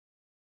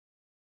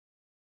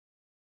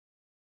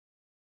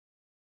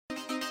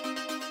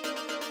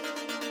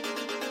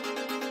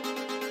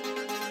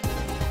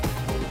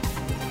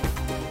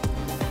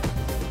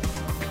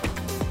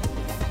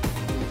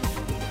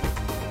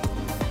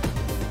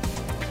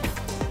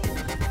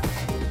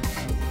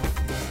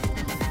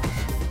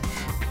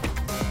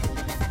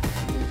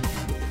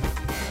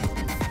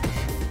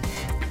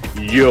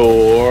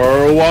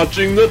You're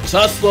watching The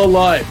Tesla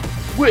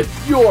Life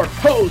with your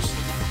host,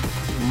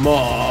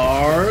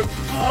 Mark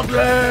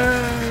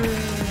Coughlin.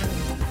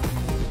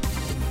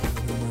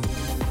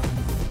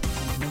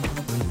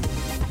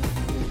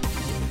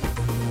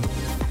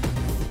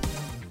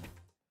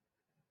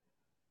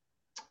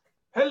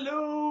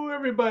 Hello,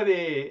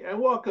 everybody, and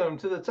welcome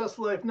to the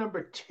Tesla Life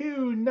number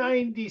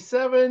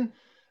 297.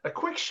 A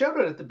quick shout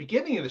out at the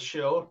beginning of the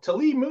show to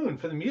Lee Moon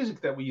for the music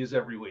that we use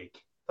every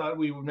week. Thought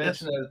we would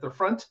mention that at the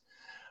front.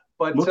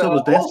 But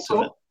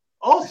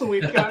also,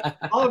 we've got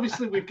a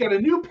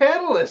new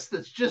panelist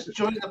that's just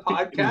joined the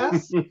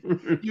podcast.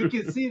 You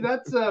can see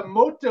that's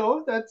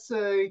Moto. That's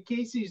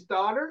Casey's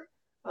daughter.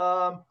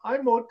 Hi,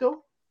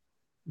 Moto.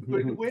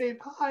 Wave.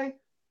 Hi.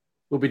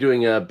 We'll be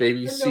doing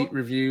baby seat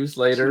reviews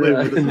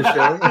later in the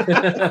show.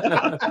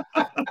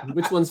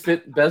 Which ones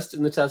fit best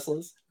in the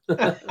Teslas?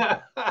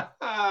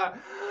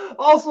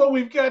 Also,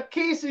 we've got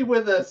Casey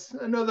with us,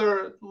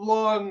 another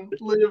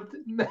long-lived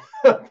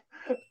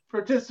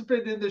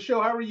participant in the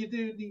show. How are you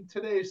doing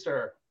today,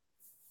 sir?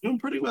 Doing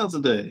pretty well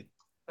today.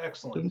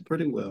 Excellent. Doing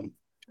pretty well.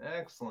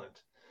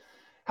 Excellent.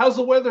 How's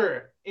the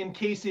weather in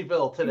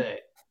Caseyville today?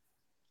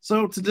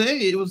 So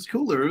today it was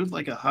cooler. It was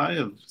like a high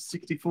of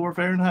 64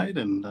 Fahrenheit,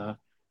 and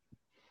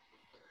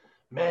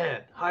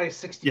man, high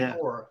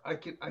 64. Yeah.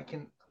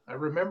 I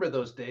remember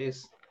those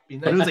days.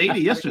 Nice. It was 80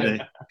 yesterday.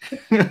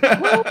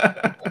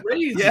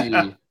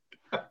 Crazy.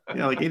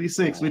 Yeah, like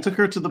 86. We took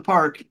her to the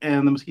park,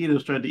 and the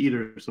mosquitoes tried to eat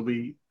her, so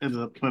we ended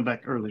up coming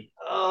back early.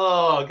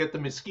 Oh, get the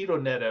mosquito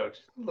net out.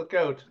 Look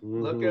out.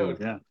 Look out.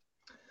 Yeah.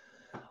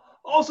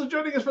 Also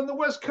joining us from the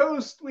West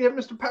Coast, we have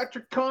Mr.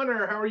 Patrick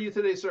Connor. How are you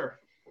today, sir?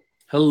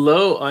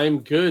 Hello,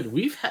 I'm good.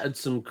 We've had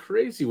some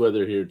crazy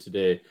weather here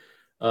today.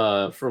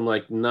 From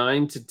like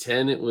 9 to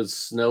 10, it was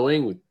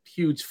snowing with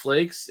huge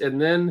flakes, and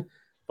then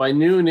by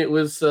noon, it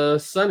was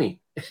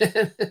sunny,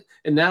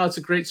 and now it's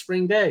a great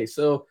spring day.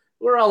 So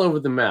we're all over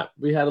the map.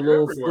 We had a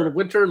little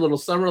winter, a little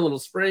summer, a little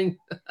spring.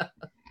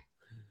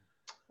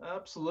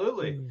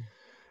 Absolutely,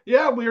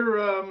 yeah.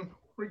 We're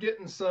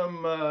getting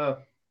some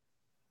about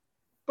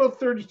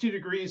 32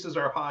 degrees is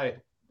our high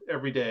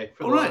every day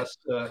for the last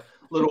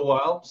little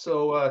while.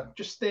 So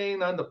just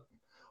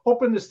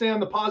hoping to stay on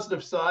the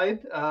positive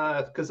side,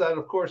 because that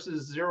of course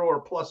is 0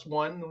 or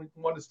 +1. We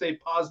want to stay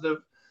positive.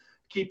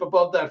 Keep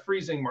above that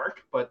freezing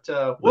mark, but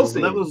we'll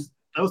see. That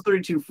was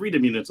 32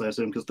 freedom units, I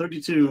assume, because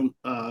 32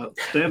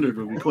 standard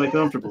would be quite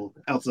comfortable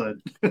outside.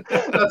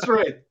 That's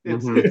right.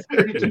 It's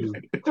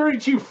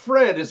 32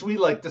 Fred, as we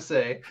like to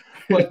say.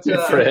 But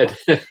Fred.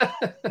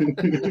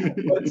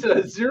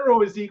 but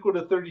 0 is equal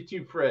to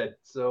 32 Fred.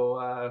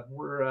 So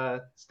we're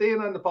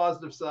staying on the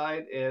positive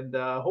side, and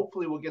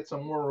hopefully we'll get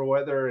some warmer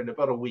weather in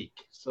about a week.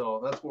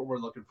 So that's what we're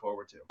looking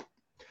forward to.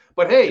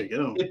 But hey,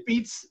 it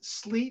beats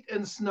sleet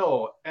and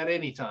snow at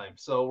any time.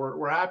 So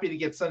we're happy to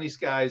get sunny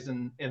skies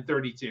and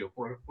 32.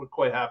 We're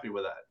quite happy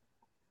with that.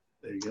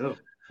 There you go.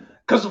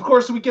 Because of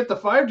course we get the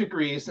 5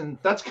 degrees, and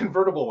that's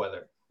convertible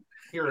weather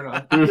here in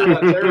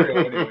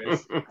Ontario,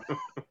 anyways.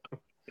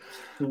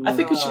 I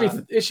think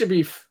it should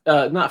be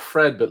not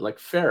Fred, but like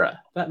Farrah.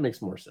 That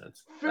makes more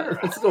sense.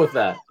 Let's go with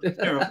that.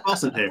 Farrah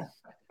Fawcett here.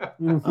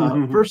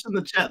 First in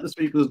the chat this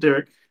week was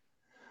Derek.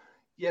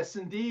 Yes,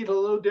 indeed.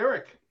 Hello,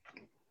 Derek.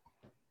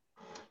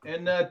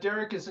 And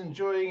Derek is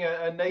enjoying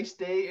a nice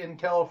day in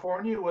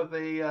California with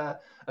a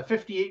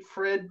 58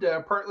 Fred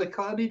partly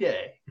cloudy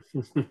day.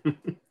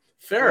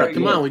 Farrah,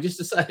 come on, we just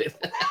decided.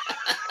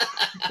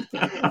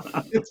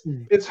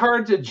 It's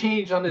hard to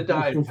change on a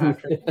dime,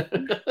 Patrick.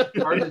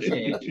 Hard to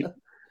change.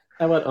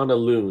 How about on a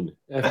loon?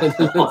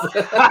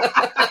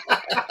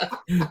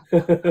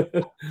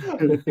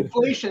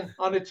 Inflation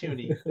on a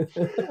toonie.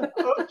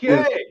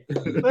 Okay,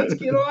 let's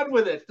get on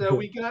with it.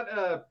 We got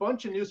a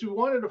bunch of news. We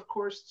wanted, of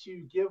course, to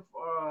give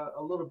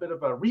a little bit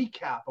of a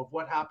recap of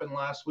what happened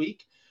last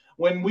week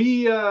when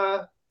we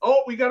got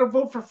to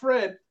vote for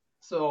Fred.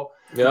 So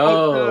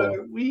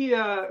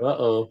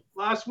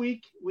last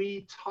week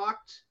we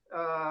talked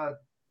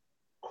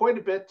quite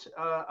a bit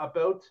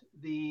about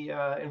the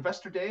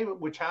Investor Day,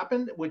 which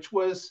happened, which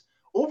was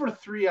over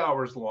 3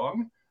 hours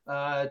long.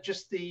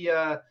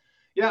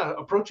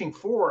 Approaching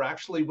 4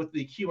 actually, with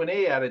the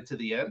Q&A added to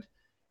the end.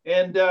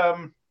 And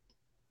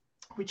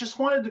we just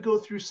wanted to go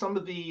through some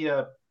of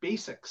the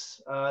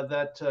basics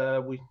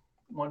that we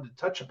wanted to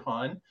touch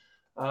upon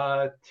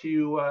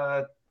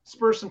to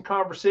spur some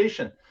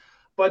conversation.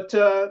 But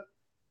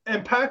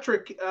and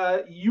Patrick,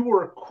 you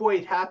were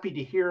quite happy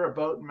to hear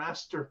about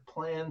Master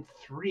Plan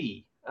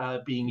 3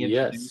 being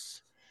introduced.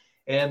 Yes.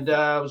 And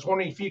I was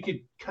wondering if you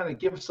could kind of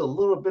give us a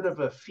little bit of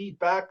a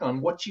feedback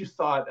on what you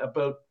thought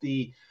about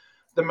the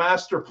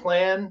master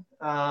plan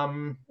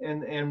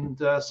and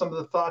some of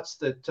the thoughts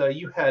that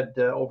you had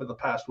over the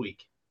past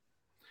week.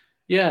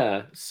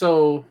 Yeah.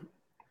 So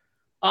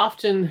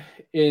often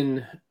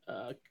in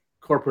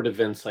corporate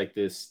events like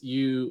this,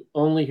 you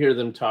only hear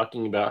them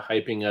talking about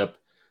hyping up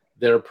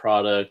their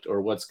product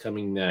or what's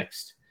coming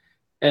next.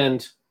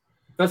 And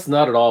that's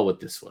not at all what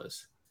this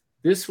was.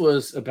 This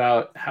was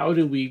about how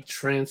do we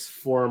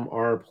transform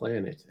our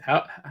planet?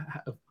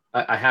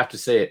 I have to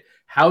say it.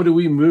 How do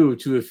we move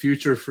to a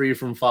future free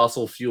from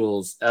fossil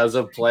fuels as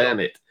a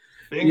planet?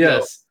 Bingo.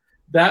 Yes,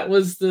 that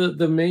was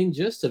the main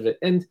gist of it.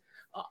 And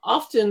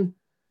often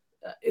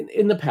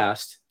in the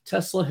past,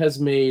 Tesla has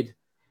made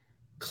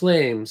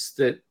claims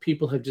that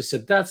people have just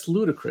said, that's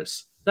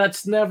ludicrous.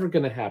 That's never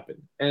going to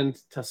happen. And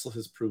Tesla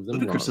has proved them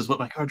ludicrous wrong. Is what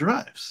my car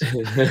drives.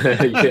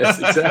 Yes,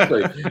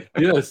 exactly.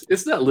 Yes,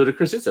 it's not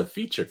ludicrous. It's a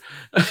feature.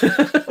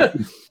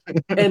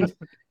 And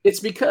it's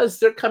because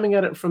they're coming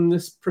at it from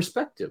this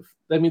perspective.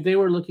 I mean, they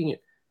were looking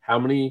at how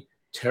many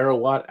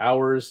terawatt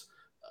hours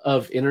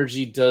of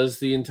energy does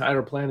the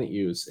entire planet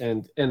use.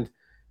 And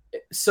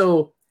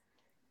so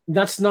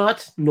that's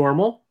not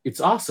normal.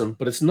 It's awesome,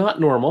 but it's not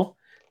normal.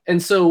 And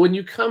so when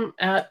you come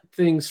at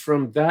things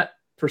from that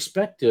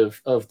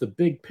perspective of the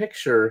big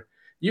picture,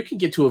 you can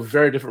get to a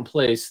very different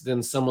place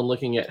than someone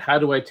looking at how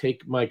do I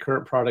take my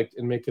current product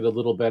and make it a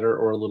little better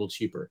or a little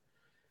cheaper.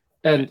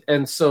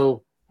 And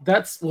so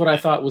that's what I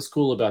thought was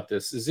cool about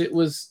this is it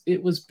was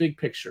big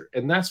picture,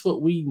 and that's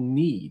what we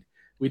need.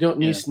 We don't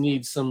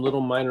need some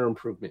little minor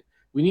improvement.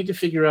 We need to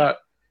figure out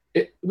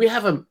it. We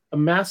have a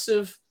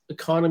massive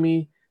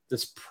economy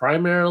that's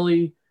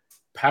primarily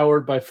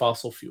powered by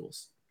fossil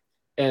fuels,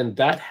 and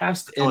that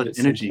has to end at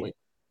energy. some point.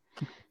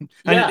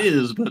 And it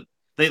is, but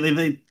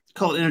they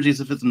call it energy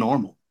as if it's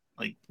normal.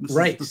 Like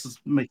this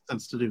makes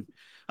sense to do.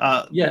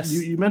 Yes,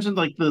 you mentioned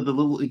like the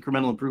little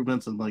incremental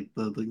improvements and like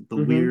the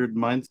weird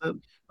mindset.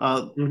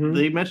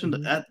 They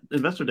mentioned at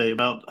Investor Day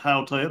about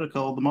how Toyota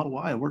called the Model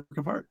Y a work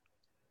of art.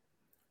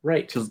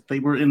 Right, because they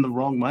were in the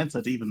wrong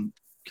mindset to even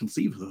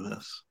conceive of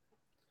this.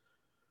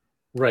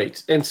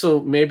 Right. And so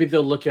maybe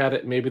they'll look at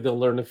it, maybe they'll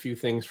learn a few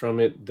things from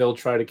it, they'll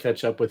try to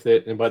catch up with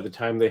it, and by the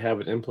time they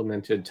have it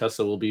implemented,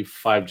 Tesla will be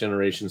 5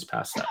 generations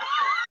past that.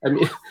 I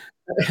mean,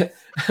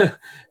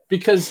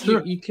 because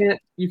you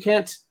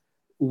can't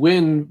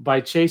win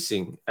by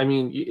chasing. I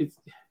mean,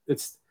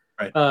 it's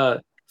right.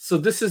 So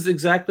this is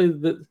exactly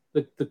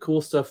the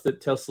cool stuff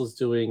that Tesla's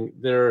doing.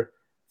 They're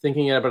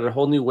thinking about it a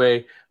whole new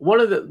way.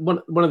 One of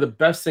the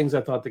best things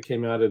I thought that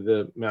came out of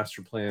the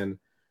master plan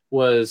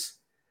was,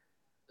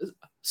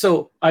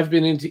 so I've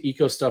been into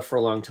eco stuff for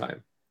a long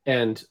time,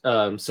 and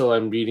so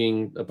I'm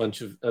reading a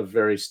bunch of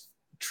various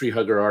tree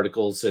hugger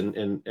articles,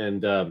 and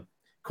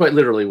quite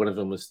literally one of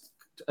them was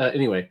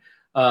anyway.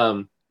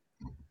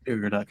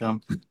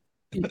 Tree.com.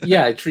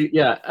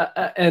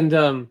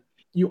 And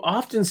you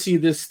often see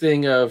this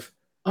thing of,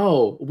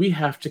 oh, we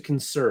have to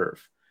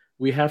conserve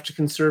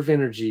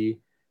energy,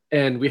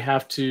 and we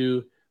have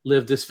to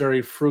live this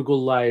very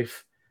frugal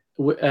life,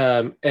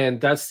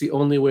 and that's the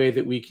only way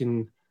that we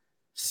can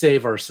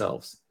save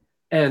ourselves.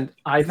 And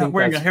I think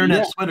wearing a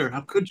hairnet sweater.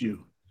 How could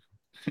you?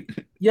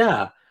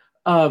 Yeah.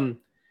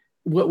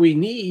 What we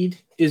need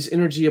is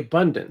energy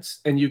abundance,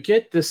 and you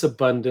get this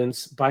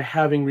abundance by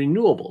having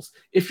renewables.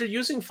 If you're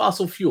using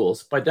fossil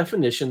fuels, by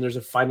definition, there's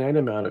a finite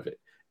amount of it,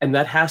 and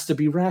that has to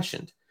be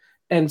rationed.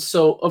 And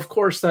so, of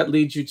course, that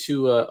leads you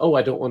to,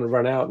 I don't want to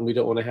run out, and we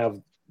don't want to have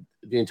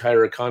the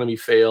entire economy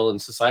fail and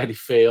society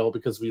fail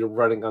because we are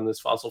running on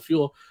this fossil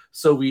fuel,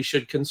 so we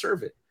should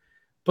conserve it.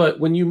 But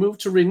when you move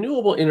to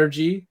renewable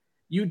energy,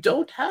 you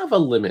don't have a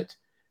limit.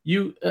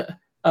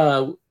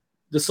 The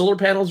solar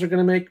panels are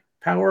going to make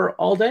power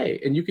all day,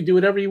 and you can do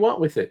whatever you want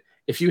with it.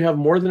 If you have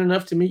more than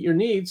enough to meet your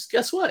needs,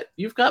 guess what?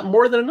 You've got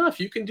more than enough.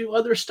 You can do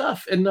other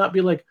stuff and not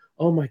be like,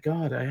 oh my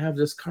God, I have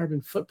this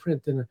carbon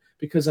footprint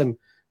because I'm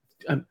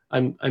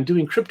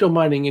doing crypto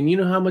mining, and you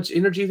know how much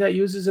energy that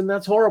uses, and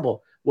that's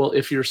horrible. Well,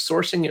 if you're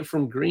sourcing it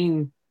from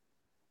green,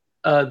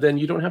 then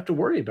you don't have to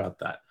worry about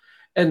that.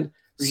 And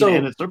it's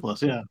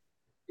surplus, yeah.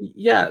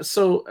 Yeah.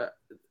 So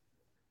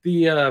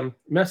the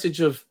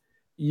message of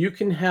you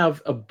can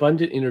have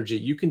abundant energy,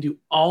 you can do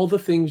all the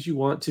things you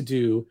want to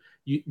do,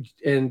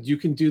 and you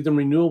can do them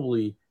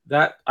renewably.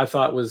 That I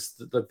thought was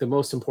the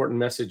most important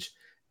message,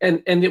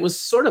 and it was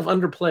sort of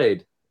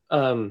underplayed.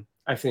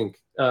 I think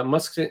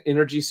Musk's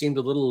energy seemed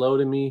a little low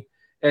to me,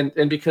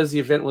 and because the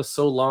event was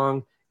so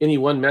long, any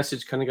one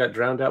message kind of got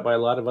drowned out by a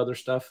lot of other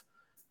stuff.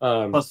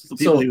 Plus, the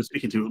people he was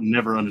speaking to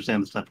never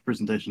understand this type of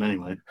presentation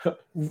anyway.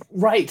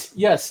 Right.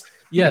 Yes.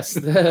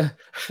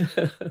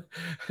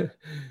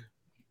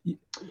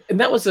 And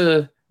that was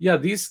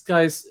these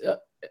guys.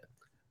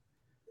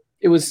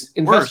 It was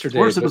Investor Day.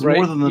 Worse, it was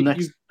more than the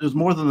next. It was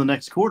more than the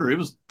next quarter. It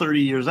was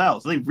 30 years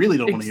out, so they really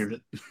don't want to hear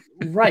it.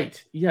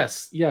 Right.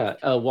 Yes. Yeah.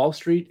 Wall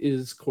Street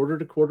is quarter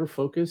to quarter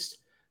focused,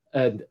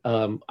 and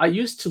I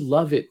used to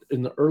love it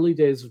in the early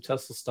days of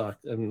Tesla stock,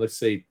 and let's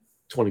say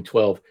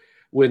 2012,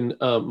 when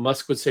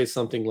Musk would say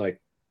something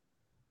like,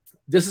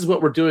 "This is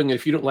what we're doing.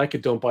 If you don't like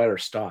it, don't buy our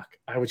stock."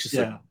 I was just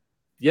like,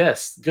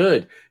 "Yes,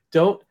 good.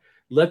 Don't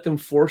let them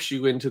force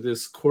you into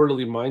this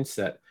quarterly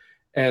mindset."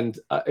 And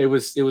it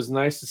was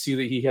nice to see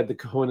that he had the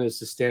cojones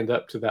to stand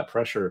up to that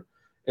pressure,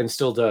 and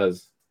still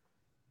does.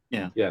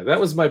 Yeah. That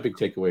was my big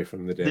takeaway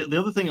from the day. The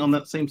other thing on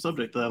that same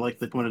subject that I like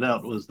they pointed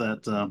out was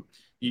that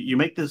you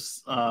make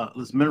this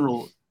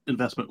mineral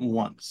investment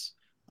once.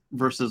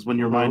 versus when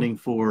you're mining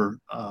for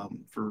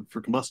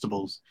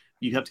combustibles,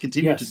 you have to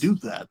continue to do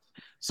that.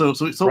 So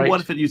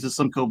what if it uses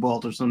some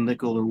cobalt or some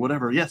nickel or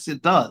whatever? Yes,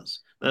 it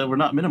does. We're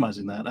not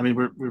minimizing that. I mean,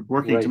 we're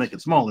working to make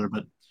it smaller,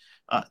 but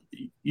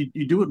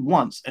you do it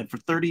once, and for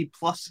 30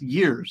 plus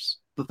years,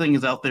 the thing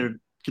is out there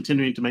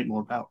continuing to make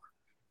more power.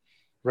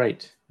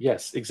 Right.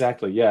 Yes,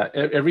 exactly. Yeah.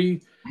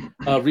 Every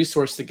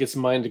resource that gets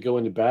mined to go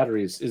into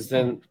batteries is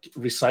then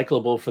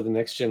recyclable for the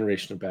next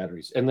generation of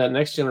batteries. And that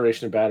next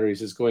generation of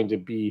batteries is going to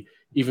be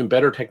even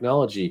better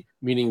technology,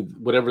 meaning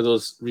whatever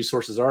those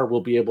resources are,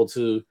 we'll be able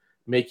to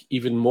make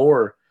even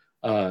more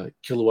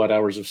kilowatt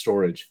hours of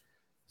storage.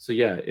 So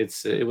yeah,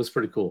 it was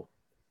pretty cool.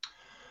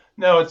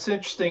 No, it's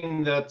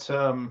interesting that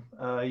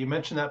you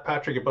mentioned that,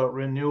 Patrick, about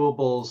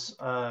renewables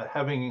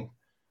having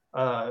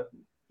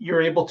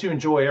you're able to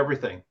enjoy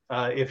everything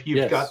if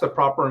you've got the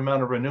proper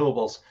amount of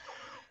renewables.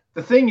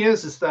 The thing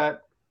is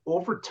that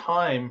over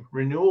time,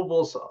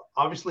 renewables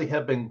obviously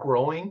have been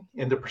growing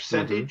in the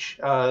percentage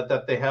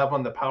that they have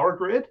on the power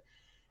grid.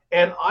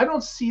 And I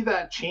don't see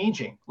that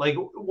changing. Like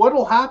what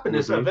will happen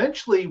is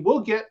eventually we'll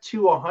get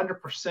to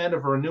 100%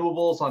 of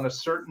renewables on a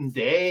certain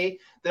day.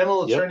 Then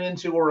it'll turn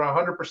into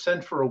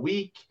 100% for a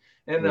week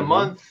and a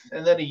month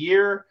and then a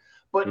year.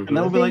 But and then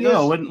we'll be like,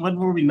 oh, when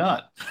were we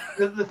not?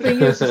 The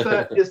thing is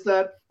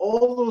that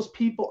all those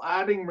people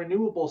adding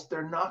renewables,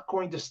 they're not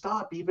going to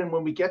stop even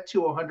when we get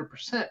to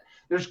 100%.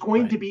 There's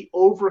going to be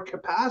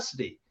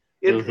overcapacity.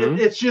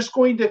 It's just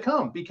going to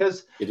come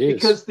because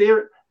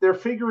they're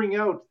figuring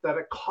out that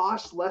it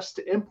costs less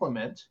to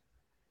implement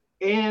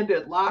and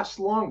it lasts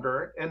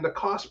longer and the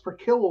cost per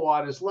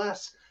kilowatt is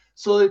less.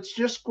 So it's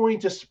just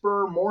going to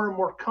spur more and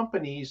more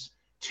companies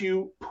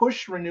to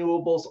push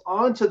renewables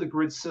onto the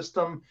grid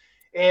system.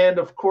 And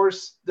of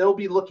course, they'll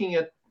be looking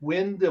at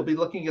wind, they'll be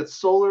looking at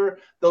solar,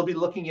 they'll be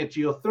looking at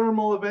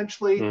geothermal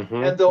eventually,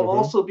 and they'll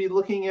also be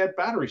looking at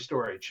battery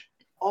storage.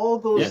 All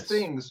those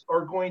things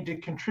are going to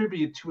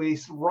contribute to a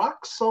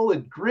rock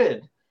solid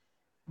grid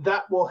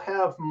that will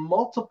have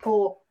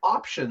multiple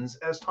options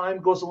as time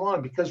goes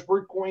along because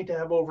we're going to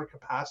have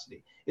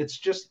overcapacity. It's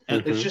just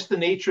the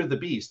nature of the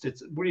beast.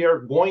 We are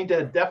going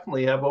to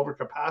definitely have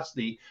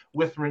overcapacity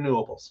with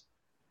renewables.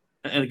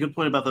 And a good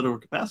point about that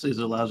overcapacity is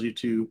it allows you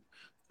to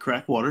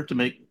crack water to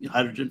make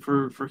hydrogen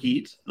for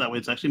heat. That way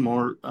it's actually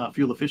more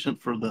fuel efficient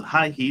for the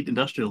high heat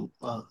industrial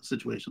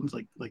situations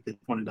like they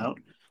pointed out,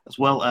 as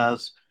well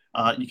as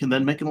you can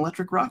then make an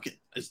electric rocket.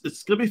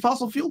 It's going to be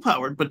fossil fuel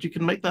powered, but you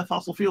can make that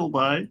fossil fuel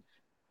by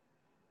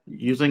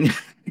using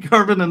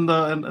carbon and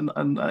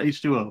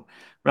H2O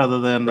rather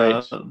than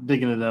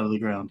digging it out of the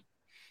ground.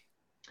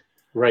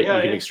 Right. You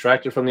can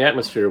extract it from the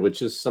atmosphere,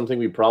 which is something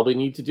we probably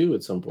need to do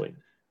at some point.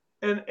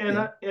 And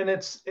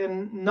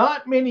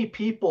not many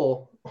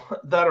people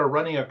that are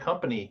running a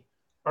company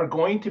are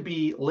going to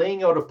be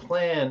laying out a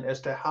plan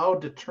as to how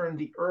to turn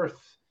the earth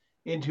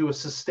into a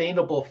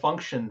sustainable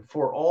function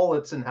for all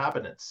its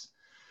inhabitants.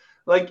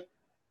 Like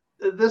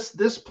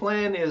this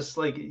plan is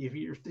like, if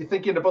you're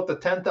thinking about the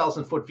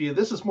 10,000 foot view,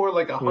 this is more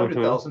like a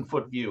 100,000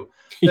 foot view.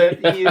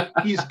 That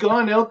he's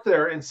gone out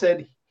there and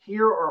said,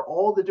 here are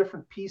all the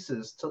different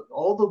pieces, to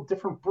all the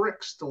different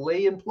bricks to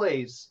lay in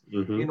place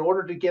in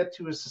order to get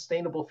to a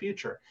sustainable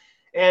future.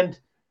 And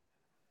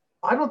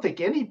I don't think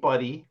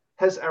anybody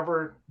has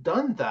ever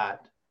done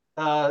that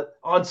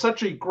on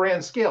such a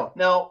grand scale.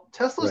 Now,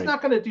 Tesla's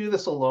not going to do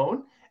this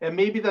alone. And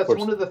maybe that's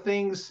one of the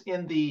things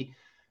in the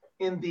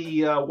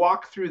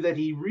walkthrough that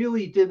he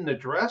really didn't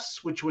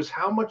address, which was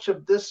how much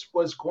of this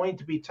was going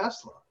to be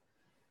Tesla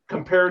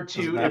compared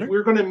to if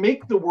we're going to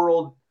make the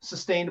world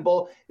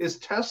sustainable. Is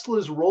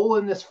Tesla's role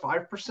in this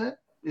 5%?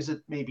 Is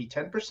it maybe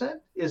 10%?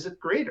 Is it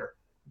greater?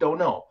 Don't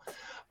know.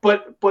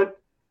 But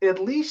at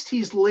least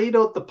he's laid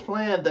out the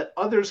plan that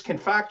others can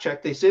fact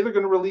check. They say they're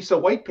going to release a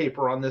white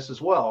paper on this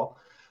as well.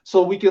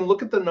 So we can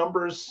look at the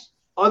numbers.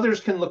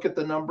 Others can look at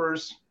the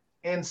numbers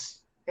and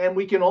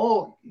we can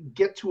all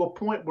get to a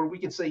point where we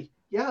can say,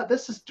 yeah,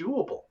 this is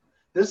doable.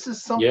 This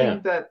is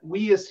something that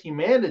we as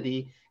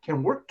humanity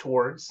can work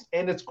towards,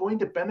 and it's going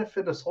to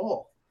benefit us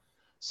all.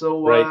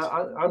 So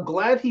I'm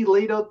glad he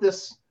laid out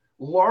this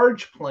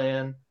large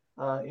plan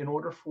in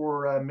order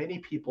for many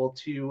people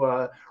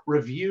to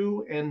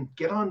review and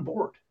get on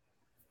board.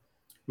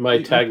 My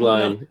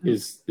tagline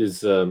is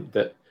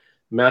that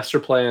Master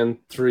Plan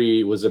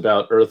 3 was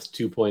about Earth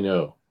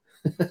 2.0.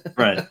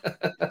 Right.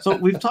 So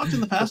we've talked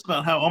in the past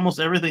about how almost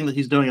everything that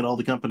he's doing at all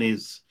the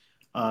companies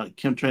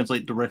can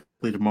translate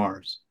directly to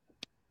Mars.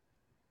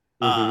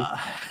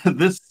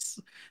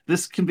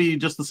 This can be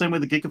just the same way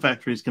the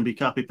gigafactories can be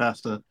copy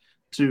pasta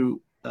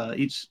to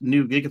each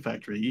new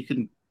gigafactory. You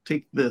can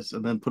take this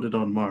and then put it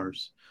on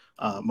Mars,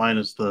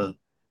 minus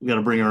we got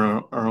to bring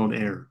our own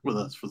air with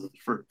us for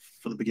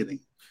the beginning.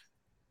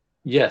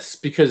 Yes,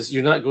 because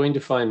you're not going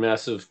to find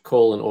massive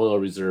coal and oil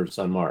reserves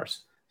on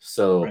Mars.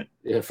 So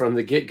from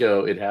the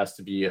get-go, it has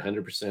to be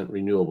 100%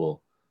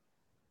 renewable.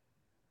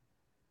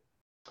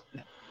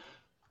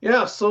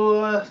 Yeah,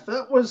 so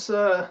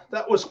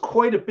that was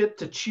quite a bit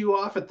to chew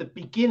off at the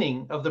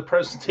beginning of the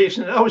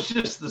presentation. That was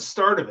just the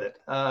start of it.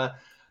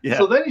 Yeah.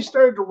 So then he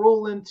started to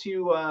roll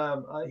into,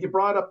 he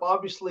brought up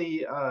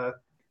obviously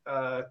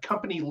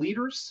company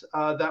leaders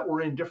that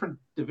were in different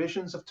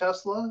divisions of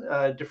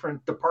Tesla,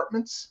 different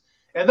departments.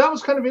 And that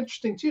was kind of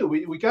interesting too.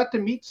 We got to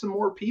meet some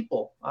more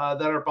people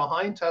that are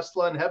behind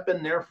Tesla and have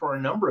been there for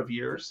a number of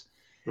years.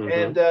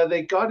 And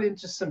they got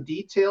into some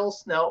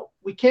details. Now,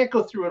 we can't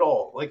go through it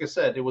all. Like I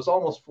said, it was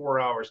almost 4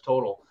 hours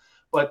total.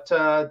 But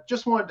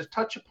just wanted to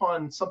touch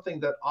upon something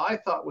that I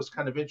thought was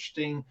kind of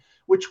interesting,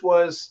 which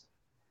was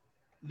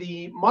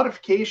the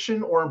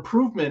modification or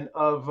improvement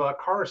of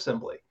car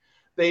assembly.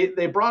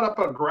 They brought up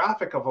a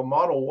graphic of a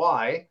Model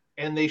Y,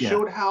 and they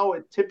showed how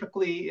it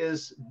typically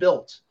is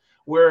built,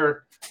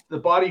 where the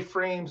body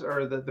frames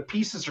or the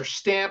pieces are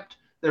stamped.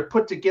 They're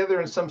put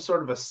together in some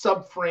sort of a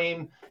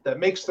subframe that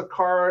makes the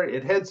car.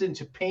 It heads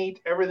into paint.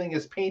 Everything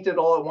is painted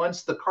all at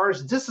once. The car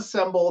is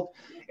disassembled,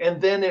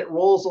 and then it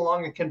rolls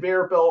along a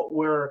conveyor belt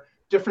where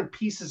different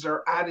pieces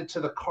are added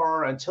to the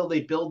car until they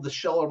build the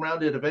shell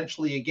around it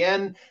eventually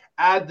again,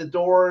 add the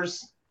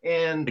doors,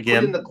 and put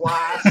in the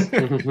glass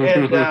and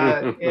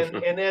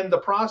end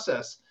the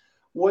process.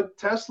 What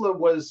Tesla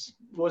was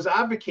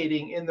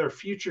advocating in their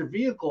future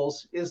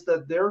vehicles is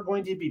that they're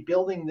going to be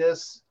building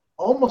this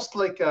almost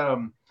like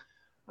a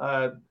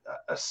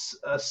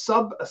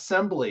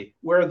sub-assembly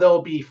where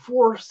there'll be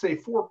four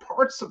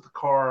parts of the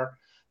car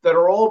that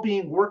are all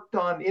being worked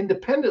on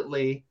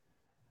independently,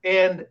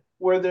 and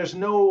where there's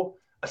no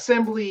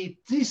assembly,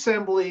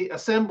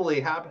 assembly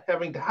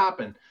having to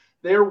happen.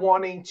 They're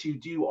wanting to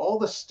do all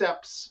the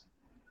steps,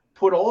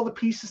 put all the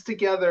pieces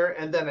together,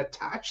 and then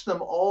attach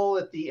them all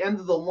at the end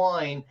of the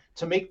line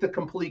to make the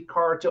complete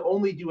car, to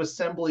only do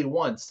assembly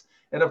once.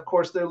 And of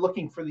course, they're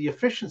looking for the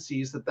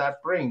efficiencies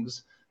that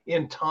brings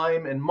in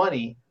time and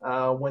money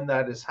when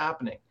that is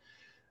happening.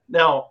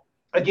 Now,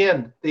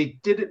 again, they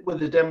did it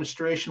with a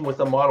demonstration with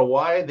the Model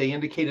Y. They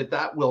indicated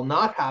that will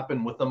not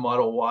happen with the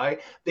Model Y.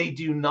 They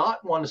do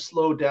not want to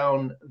slow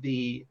down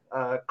the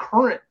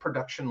current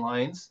production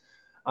lines.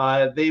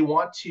 They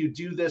want to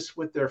do this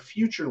with their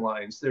future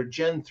lines. Their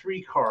Gen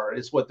 3 car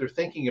is what they're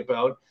thinking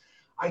about.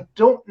 I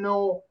don't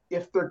know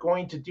if they're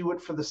going to do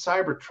it for the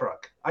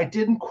Cybertruck. I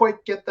didn't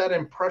quite get that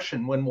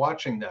impression when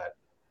watching that.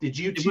 Did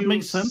you? It would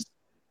make sense.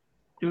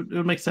 It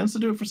would make sense to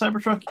do it for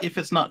Cybertruck if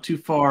it's not too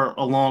far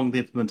along the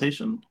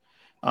implementation,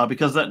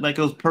 because that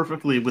goes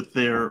perfectly with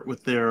their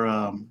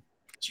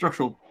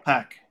structural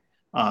pack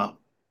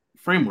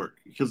framework.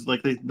 Because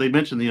like they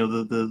mentioned,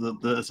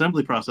 the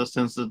assembly process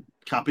tends to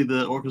copy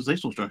the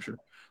organizational structure.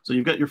 So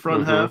you've got your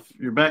front half,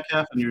 your back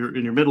half, and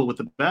your middle with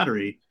the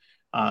battery.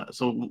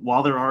 So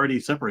while they're already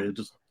separated,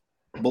 just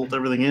bolt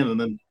everything in and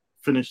then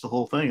finish the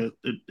whole thing.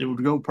 It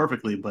would go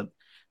perfectly. But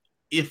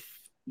if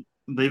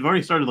they've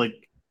already started,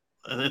 like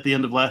at the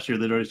end of last year,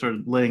 they'd already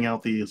started laying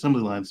out the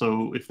assembly line.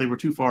 So if they were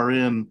too far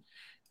in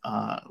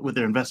with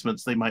their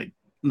investments, they might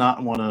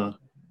not want to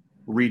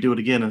redo it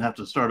again and have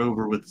to start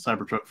over with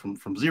Cybertruck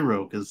from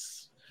zero,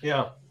 because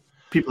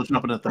people are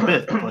jumping at the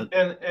bit.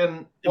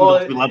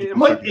 But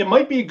it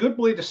might be a good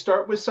way to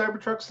start with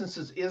Cybertruck, since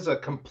it is a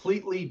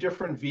completely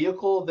different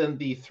vehicle than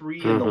the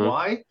 3 and the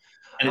Y.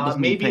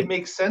 Maybe it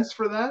makes sense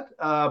for that,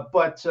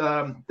 but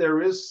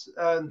there is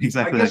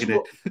exactly. I guess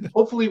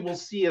hopefully we'll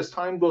see as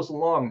time goes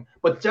along.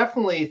 But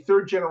definitely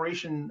third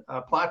generation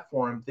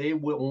platform, they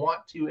will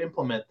want to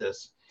implement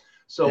this.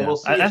 So we'll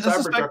see if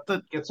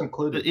Cybertruck gets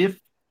included.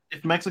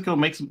 If Mexico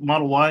makes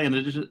Model Y in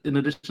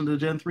addition to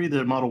Gen 3,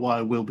 their Model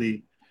Y will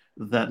be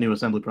that new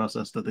assembly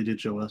process that they did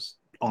show us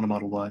on a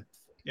Model Y.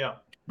 Yeah.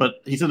 But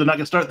he said they're not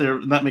going to start there,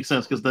 and that makes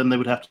sense, because then they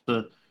would have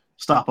to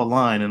stop a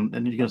line, and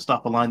you're going to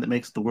stop a line that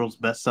makes the world's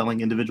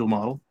best-selling individual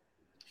model.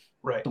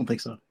 Right. Don't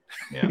think so.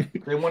 Yeah.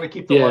 They want to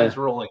keep the lines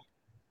rolling.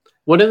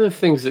 One of the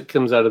things that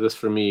comes out of this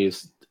for me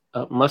is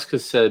Musk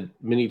has said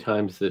many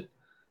times that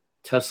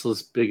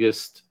Tesla's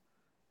biggest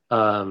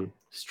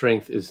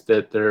strength is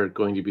that they're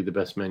going to be the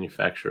best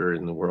manufacturer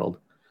in the world.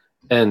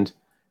 And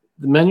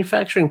the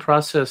manufacturing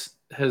process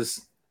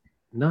has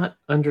not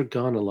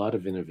undergone a lot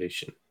of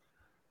innovation.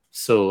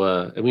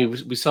 So,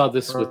 we saw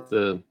this with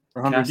the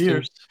 100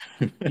 years.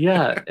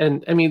 Yeah.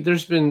 And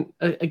there's been,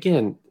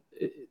 again,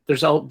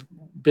 there's all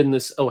been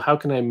this, how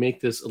can I make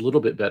this a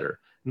little bit better?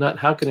 Not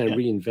how can I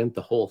reinvent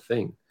the whole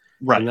thing?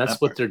 Right. And that's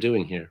what they're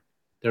doing here.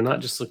 They're not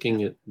just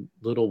looking at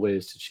little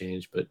ways to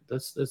change, but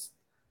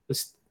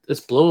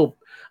let's blow.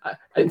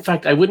 In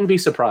fact, I wouldn't be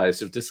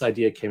surprised if this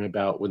idea came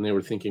about when they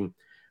were thinking,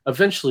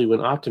 eventually,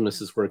 when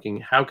Optimus is working,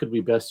 how could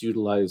we best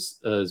utilize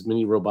as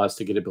many robots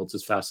to get it built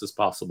as fast as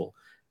possible?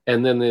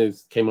 And then they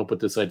came up with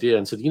this idea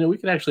and said, we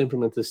can actually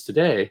implement this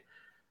today,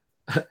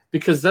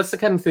 because that's the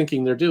kind of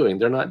thinking they're doing.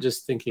 They're not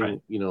just thinking,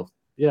 right.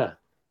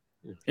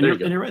 And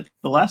you're right.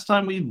 The last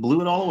time we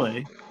blew it all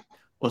away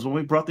was when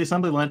we brought the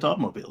assembly line to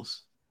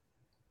automobiles.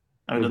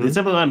 The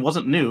assembly line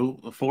wasn't new.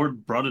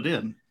 Ford brought it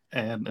in.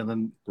 and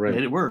then Right.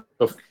 made it work.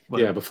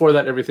 Yeah, before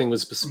that, everything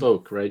was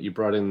bespoke, right? You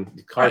brought in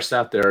the car,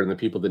 sat there, and the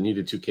people that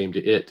needed to came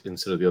to it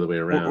instead of the other way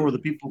around. Or the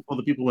people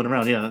went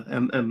around, yeah.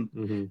 And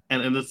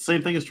the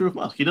same thing is true of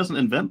Musk. He doesn't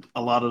invent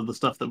a lot of the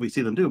stuff that we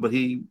see them do, but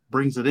he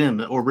brings it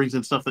in, or brings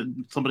in stuff that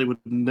somebody would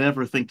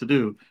never think to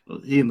do.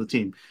 He and the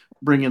team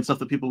bring in stuff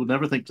that people would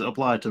never think to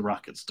apply to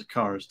rockets, to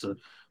cars, to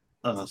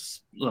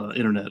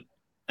internet,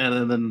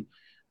 and then.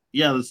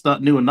 Yeah, it's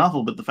not new and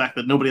novel, but the fact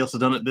that nobody else has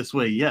done it this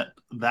way yet,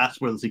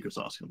 that's where the secret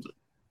sauce comes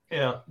in.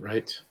 Yeah.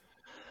 Right.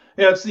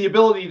 Yeah, it's the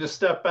ability to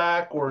step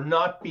back or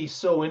not be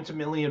so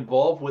intimately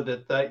involved with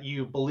it that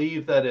you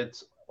believe that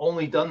it's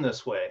only done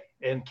this way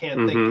and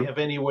can't think of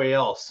any way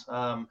else.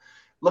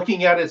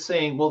 Looking at it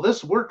saying, well,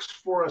 this works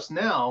for us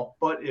now,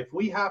 but if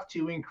we have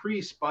to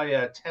increase by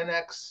a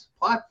 10x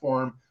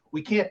platform,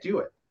 we can't do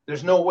it.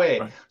 There's no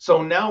way. Right.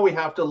 So now we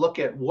have to look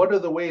at what are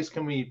the ways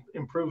can we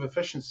improve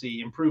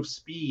efficiency, improve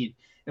speed,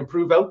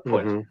 improve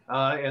output,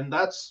 and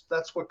that's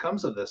what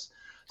comes of this.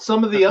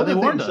 Some of the other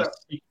things that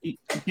you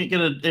can't get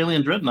an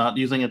alien dreadnought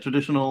using a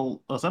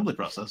traditional assembly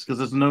process because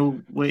there's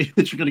no way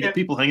that you're going to get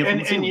people hanging from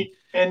the ceiling.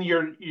 And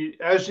you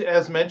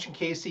as mentioned,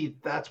 Casey,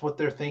 that's what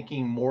they're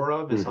thinking more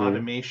of is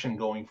automation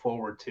going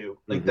forward too.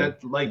 Like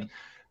that, like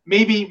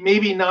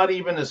maybe not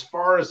even as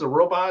far as the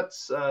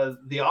robots,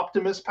 the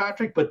Optimus,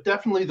 Patrick, but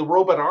definitely the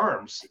robot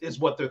arms is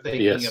what they're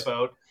thinking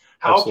about.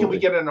 How can we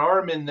get an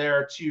arm in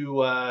there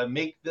to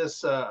make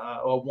this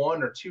a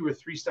 1 or 2 or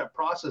 3 step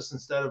process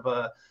instead of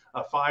a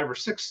 5 or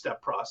 6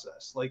 step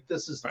process? Like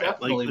this is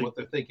definitely what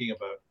they're thinking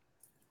about.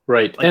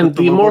 Right, like and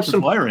the most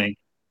wiring.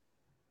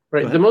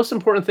 Right, the most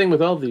important thing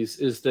with all these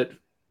is that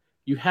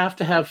you have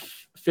to have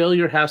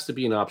failure has to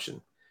be an option,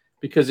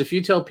 because if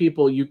you tell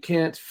people you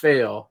can't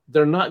fail,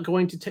 they're not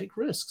going to take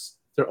risks.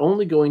 They're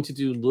only going to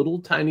do little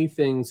tiny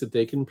things that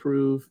they can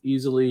prove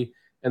easily,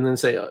 and then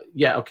say,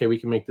 "Yeah, okay, we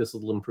can make this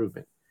little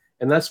improvement."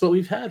 And that's what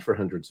we've had for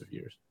hundreds of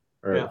years,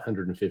 or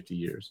 150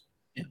 years.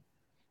 Yeah.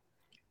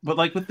 But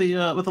like with the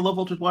low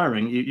voltage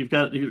wiring, you've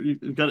got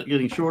it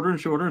getting shorter and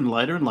shorter and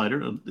lighter and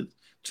lighter.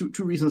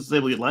 Two reasons it's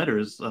able to get lighter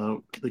is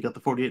they got the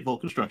 48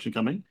 volt construction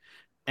coming,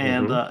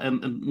 and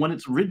when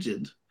it's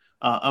rigid,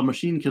 a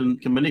machine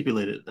can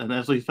manipulate it. And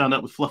as we found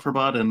out with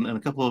Flufferbot and a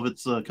couple of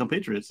its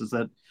compatriots, is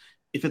that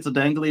if it's a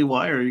dangly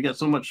wire, you get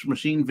so much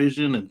machine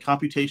vision and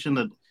computation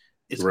that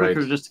it's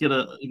quicker just to get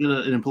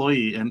an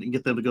employee and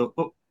get them to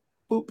go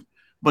boop.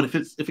 But if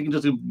it can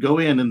just go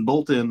in and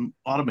bolt in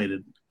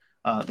automated,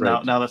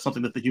 now that's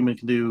something that the human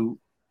can do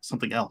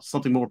something else,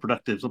 something more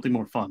productive, something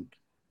more fun.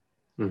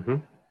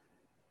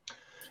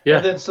 Yeah.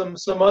 And then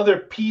some other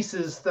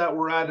pieces that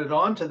were added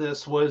onto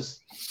this was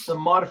the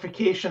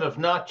modification of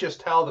not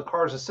just how the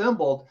car's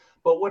assembled,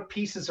 but what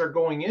pieces are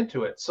going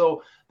into it.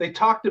 So they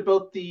talked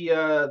about the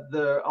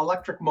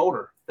electric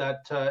motor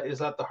that is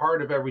at the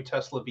heart of every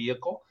Tesla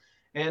vehicle.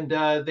 And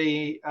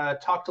they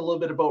talked a little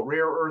bit about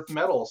rare earth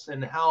metals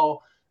and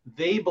how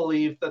they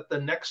believe that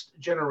the next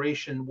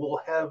generation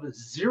will have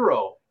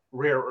 0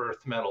 rare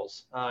earth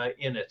metals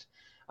in it,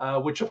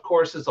 which of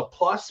course is a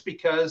plus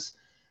because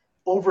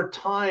over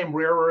time,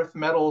 rare earth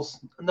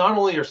metals, not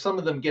only are some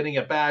of them getting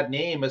a bad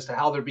name as to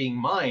how they're being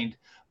mined,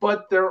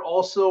 but they're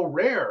also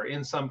rare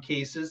in some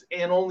cases,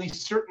 and only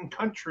certain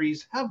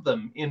countries have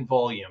them in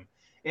volume.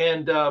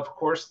 And of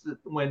course,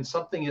 when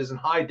something is in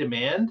high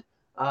demand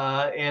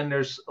and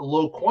there's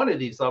low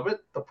quantities of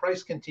it, the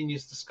price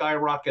continues to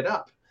skyrocket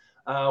up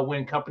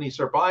when companies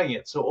are buying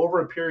it. So over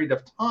a period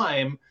of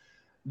time,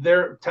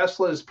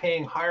 Tesla is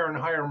paying higher and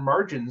higher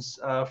margins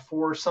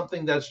for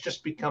something that's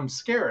just become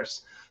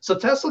scarce. So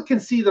Tesla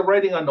can see the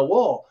writing on the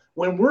wall.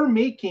 When we're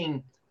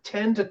making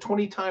 10 to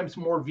 20 times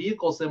more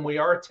vehicles than we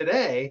are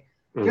today,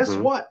 guess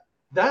what?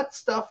 That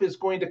stuff is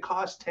going to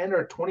cost 10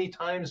 or 20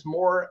 times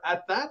more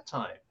at that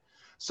time.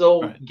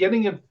 So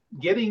getting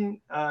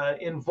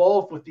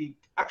involved with the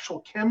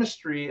actual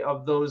chemistry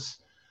of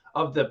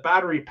the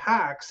battery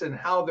packs and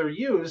how they're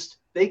used,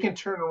 they can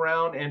turn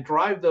around and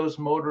drive those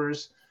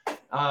motors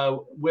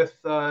with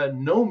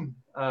no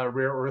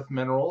rare earth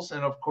minerals.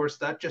 And of course,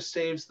 that just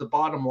saves the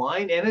bottom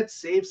line, and it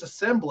saves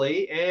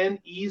assembly and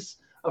ease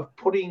of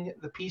putting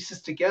the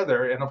pieces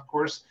together. And of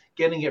course,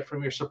 getting it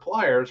from your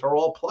suppliers are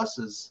all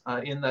pluses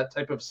in that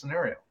type of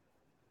scenario.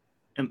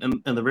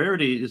 And the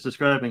rarity is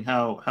describing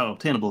how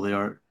obtainable they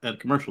are at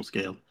commercial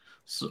scale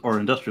or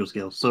industrial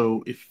scale.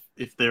 So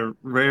if they're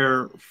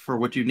rare for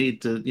what you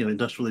need to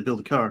industrially build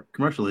a car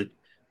commercially,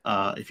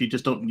 if you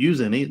just don't use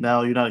any,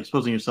 now you're not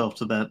exposing yourself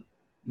to that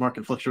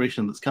market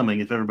fluctuation that's coming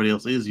if everybody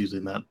else is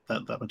using that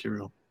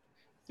material.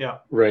 Yeah.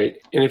 Right.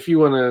 And if you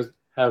want to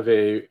have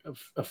a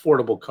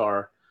affordable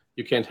car,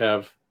 you can't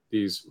have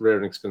these rare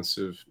and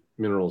expensive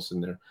minerals in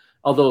there.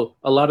 Although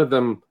a lot of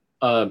them,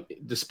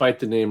 despite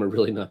the name, are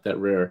really not that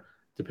rare,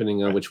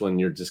 depending on which one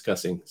you're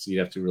discussing. So you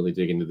have to really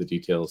dig into the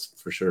details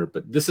for sure.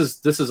 But this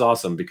is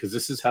awesome because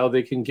this is how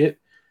they can get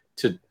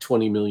to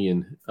 20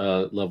 million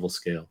level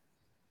scale,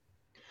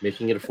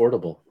 making it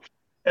affordable.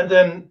 And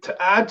then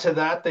to add to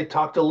that, they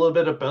talked a little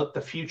bit about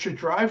the future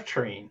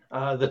drivetrain.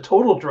 The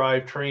total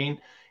drivetrain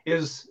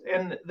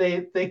and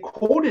they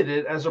quoted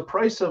it as a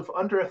price of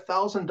under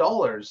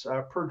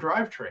 $1,000 per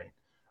drivetrain,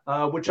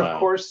 which of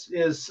course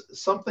is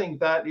something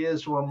that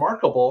is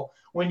remarkable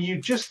when you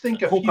just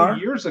think a few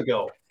years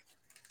ago.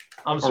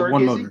 I'm sorry,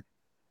 one motor.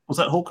 Was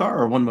that whole car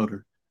or one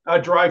motor? A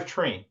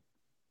drivetrain.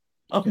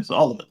 Okay, so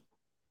all of it.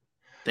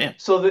 Damn.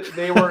 So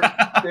they were,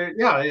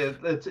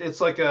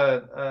 it's like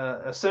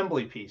a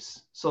assembly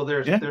piece. So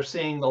they're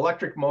seeing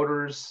electric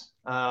motors,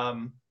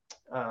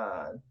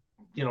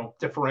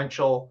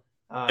 differential,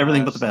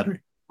 everything but the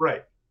battery.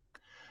 Right.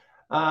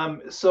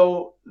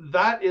 So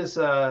that is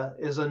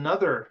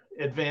another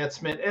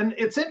advancement, and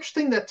it's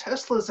interesting that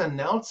Tesla's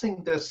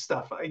announcing this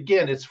stuff.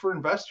 Again, it's for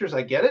investors,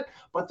 I get it,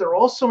 but they're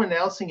also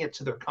announcing it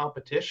to their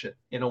competition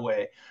in a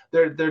way.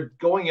 They're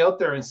going out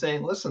there and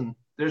saying, listen,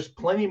 there's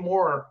plenty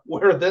more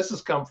where this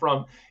has come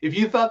from. If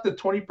you thought the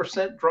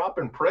 20% drop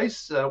in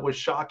price was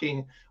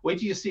shocking, wait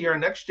till you see our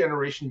next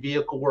generation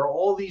vehicle where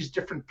all these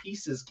different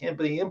pieces can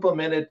be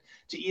implemented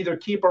to either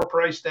keep our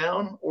price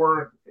down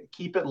or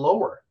keep it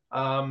lower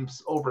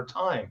over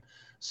time.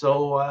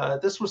 So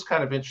this was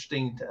kind of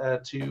interesting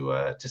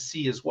to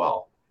see as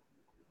well.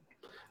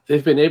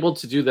 They've been able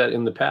to do that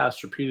in the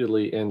past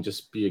repeatedly and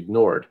just be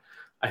ignored.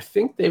 I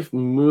think they've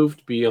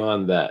moved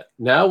beyond that.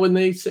 Now when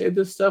they say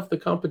this stuff, the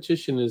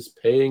competition is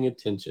paying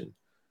attention.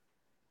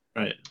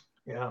 Right.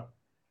 Yeah.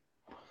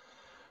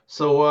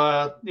 So,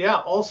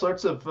 all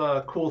sorts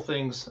of cool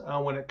things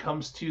when it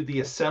comes to the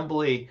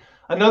assembly.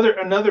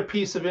 Another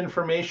piece of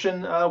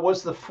information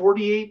was the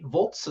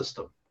 48-volt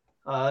system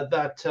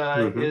that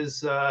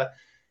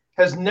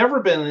has never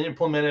been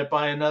implemented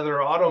by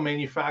another auto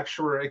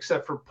manufacturer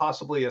except for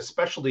possibly a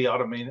specialty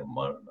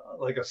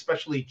like a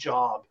specialty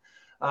job.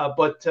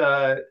 But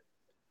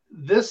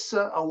this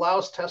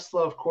allows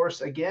Tesla, of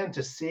course, again,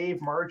 to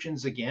save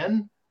margins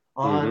again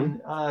on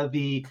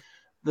the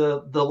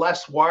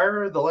less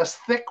wire, the less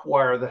thick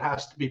wire that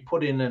has to be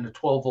put in a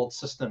 12-volt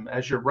system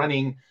as you're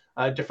running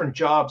different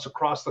jobs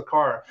across the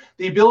car.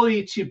 The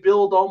ability to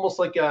build almost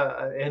like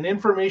an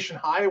information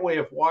highway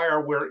of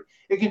wire where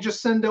it can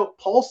just send out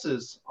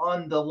pulses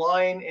on the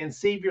line and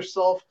save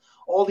yourself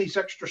all these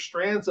extra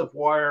strands of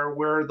wire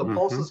where the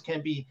pulses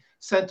can be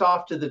sent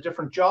off to the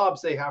different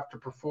jobs they have to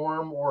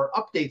perform or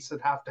updates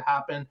that have to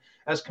happen,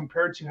 as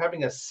compared to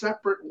having a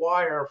separate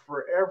wire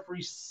for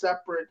every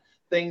separate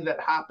thing that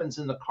happens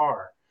in the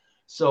car.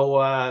 So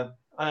a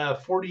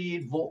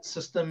 48-volt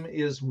system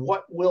is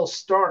what will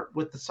start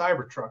with the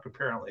Cybertruck,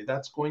 apparently.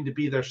 That's going to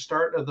be their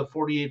start of the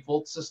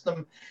 48-volt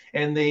system.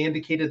 And they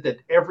indicated that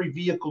every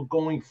vehicle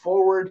going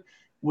forward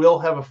will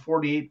have a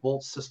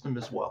 48-volt system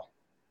as well.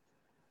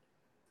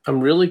 I'm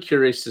really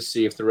curious to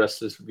see if the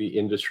rest of the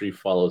industry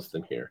follows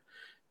them here,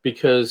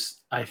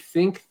 because I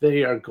think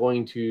they are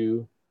going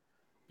to,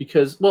 I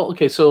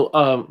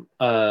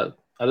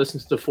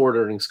listened to the Ford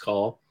earnings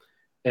call,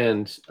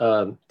 and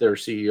their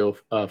CEO,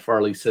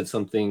 Farley, said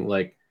something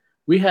like,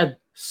 we had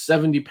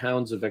 70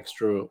 pounds of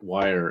extra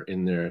wire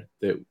in there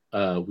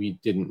that we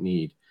didn't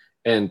need.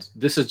 And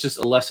this is just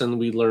a lesson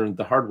we learned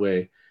the hard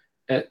way.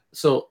 And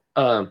so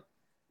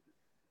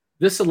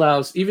this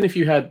allows, even if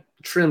you had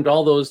trimmed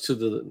all those to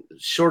the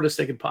shortest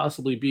they could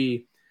possibly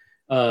be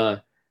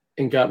and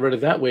got rid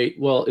of that weight,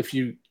 well, if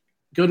you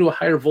go to a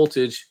higher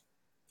voltage,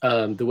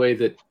 the way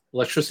that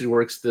electricity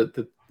works,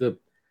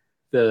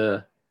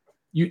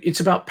 it's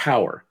about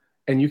power,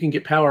 and you can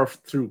get power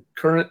through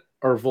current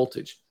or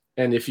voltage.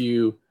 And if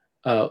you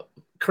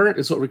current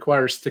is what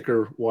requires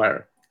thicker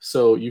wire,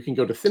 so you can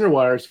go to thinner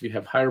wires if you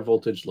have higher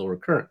voltage, lower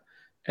current.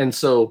 And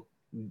so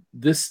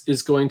this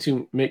is going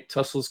to make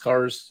Tesla's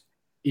cars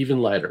even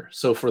lighter.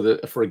 So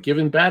for a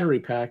given battery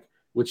pack,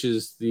 which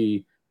is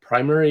the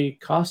primary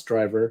cost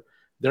driver,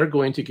 they're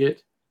going to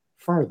get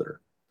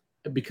farther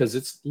because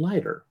it's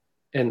lighter.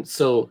 And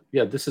so,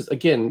 yeah, this is,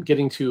 again,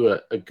 getting to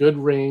a good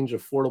range,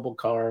 affordable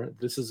car.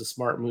 This is a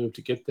smart move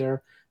to get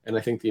there. And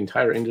I think the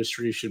entire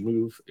industry should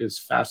move as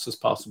fast as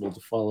possible to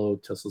follow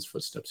Tesla's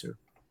footsteps here.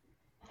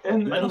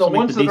 And the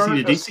ones that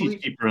aren't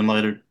asleep, cheaper and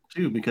lighter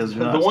too, because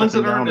the ones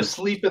that aren't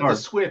asleep at the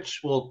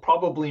switch will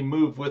probably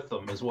move with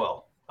them as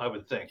well, I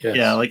would think. Yes.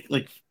 Yeah,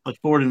 like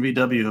Ford and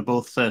VW have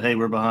both said, hey,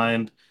 we're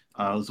behind.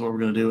 This is what we're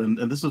going to do.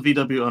 And this was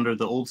VW under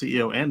the old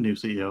CEO and new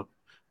CEO.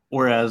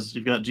 Whereas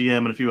you've got GM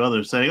and a few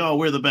others saying, oh,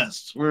 we're the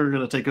best. We're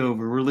going to take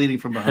over. We're leading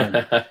from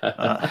behind.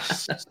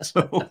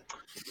 So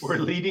we're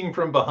leading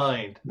from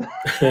behind.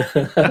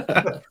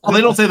 Well, they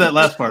don't say that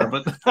last part,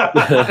 but.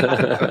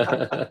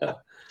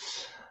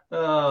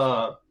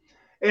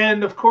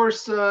 And of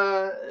course,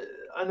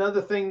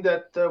 another thing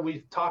that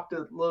we've talked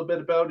a little bit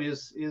about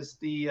is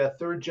the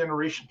third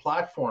generation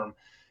platform.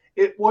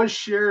 It was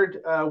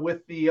shared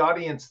with the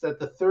audience that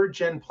the third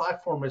gen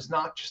platform is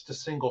not just a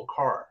single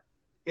car.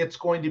 It's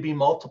going to be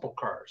multiple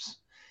cars.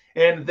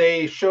 And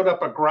they showed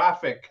up a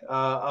graphic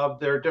of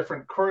their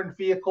different current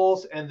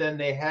vehicles, and then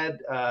they had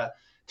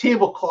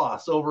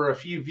tablecloths over a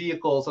few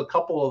vehicles, a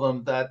couple of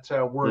them that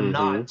were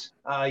not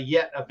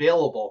yet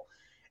available.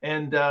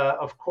 And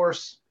of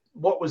course,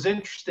 what was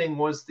interesting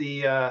was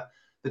the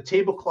the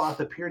tablecloth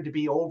appeared to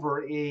be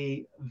over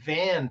a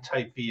van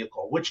type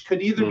vehicle, which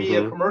could either be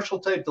a commercial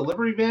type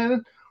delivery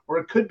van or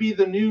it could be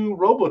the new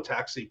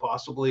robo-taxi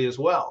possibly as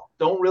well.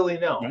 Don't really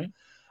know.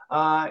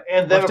 Right.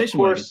 And then, of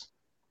course,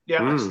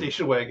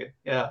 station wagon.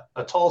 Yeah,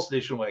 a tall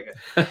station wagon.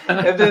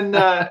 And then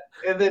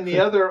the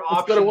other option.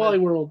 Let's go to Wally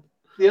World.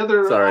 The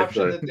other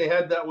option that they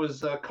had that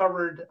was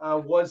covered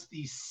was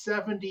the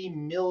 70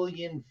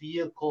 million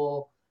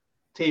vehicle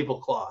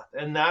tablecloth.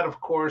 And that, of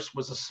course,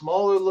 was a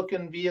smaller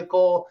looking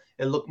vehicle.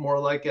 It looked more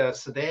like a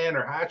sedan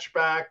or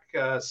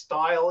hatchback,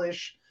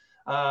 stylish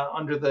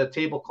under the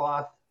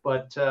tablecloth.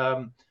 But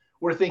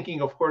we're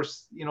thinking, of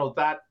course,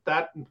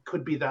 that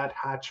could be that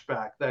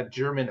hatchback, that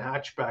German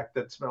hatchback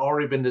that's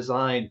already been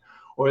designed,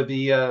 or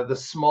the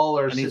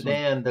smaller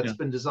sedan that's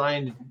been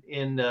designed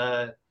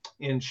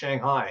in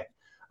Shanghai.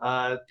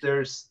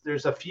 There's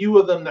a few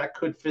of them that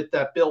could fit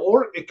that bill,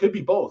 or it could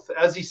be both.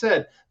 As he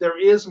said, there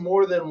is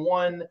more than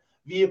one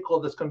vehicle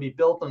that's going to be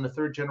built on the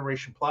third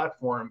generation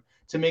platform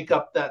to make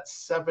up that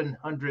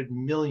 700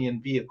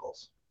 million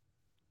vehicles.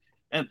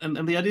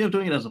 And the idea of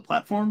doing it as a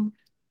platform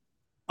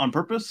on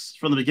purpose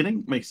from the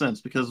beginning makes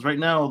sense, because right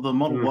now the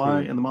Model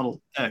Y and the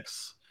Model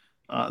X,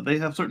 they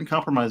have certain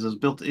compromises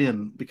built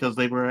in because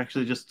they were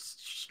actually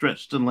just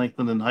stretched and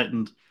lengthened and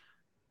heightened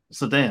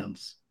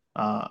sedans,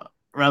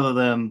 rather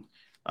than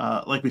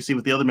like we see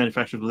with the other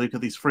manufacturers, where they've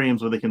got these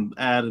frames where they can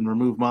add and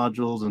remove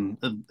modules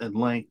and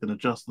length and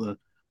adjust the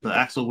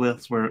axle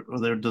widths where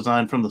they're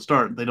designed from the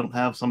start. They don't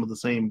have some of the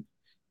same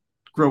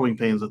growing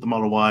pains that the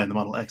Model Y and the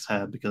Model X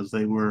had because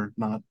they were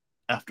not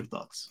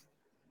afterthoughts.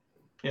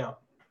 Yeah.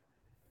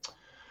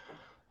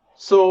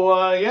 So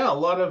a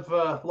lot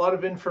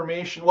of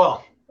information.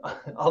 Well,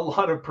 a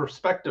lot of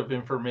perspective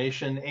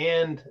information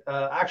and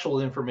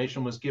actual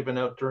information was given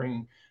out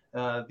during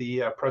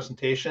the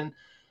presentation.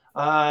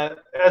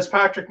 As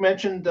Patrick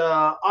mentioned,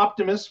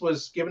 Optimus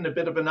was given a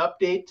bit of an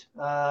update,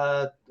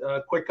 a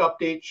quick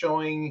update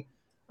showing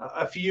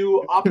a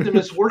few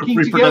Optimus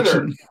working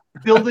together,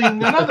 building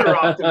another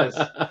Optimus,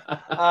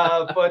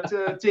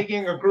 but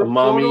taking a group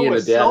photo, a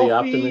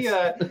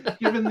selfie,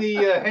 giving the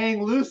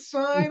hang loose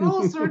sign,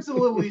 all sorts of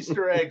little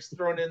Easter eggs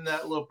thrown in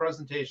that little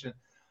presentation.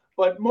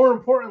 But more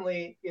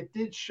importantly, it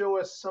did show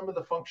us some of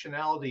the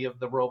functionality of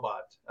the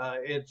robot.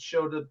 It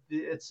showed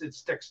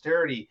its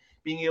dexterity,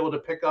 being able to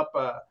pick up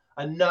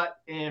a nut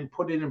and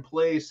put it in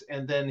place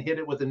and then hit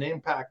it with an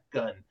impact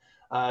gun.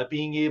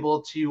 Being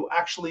able to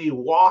actually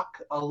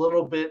walk a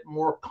little bit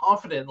more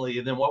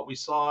confidently than what we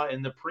saw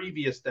in the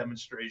previous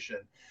demonstration.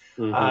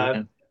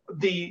 An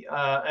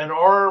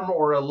arm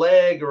or a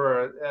leg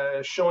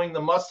or showing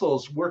the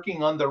muscles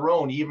working on their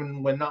own,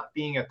 even when not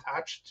being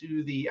attached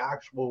to the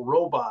actual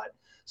robot.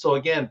 So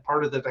again,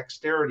 part of the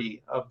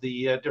dexterity of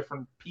the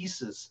different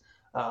pieces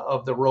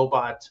of the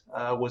robot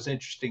was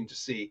interesting to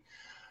see.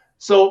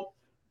 So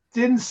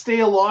didn't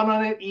stay a lot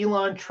on it.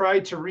 Elon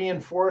tried to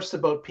reinforce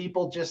about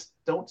people just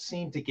don't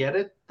seem to get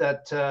it,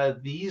 that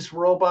these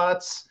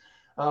robots,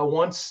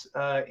 once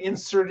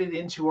inserted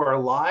into our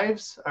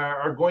lives,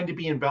 are going to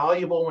be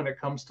invaluable when it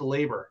comes to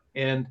labor.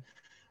 And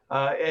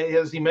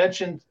as he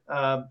mentioned,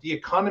 the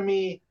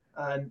economy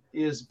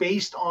is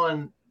based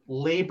on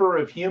labor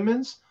of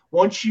humans.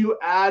 Once you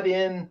add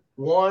in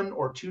 1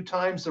 or 2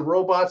 times the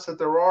robots that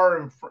there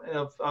are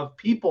of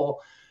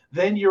people,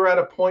 then you're at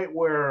a point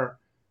where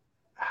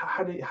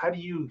how do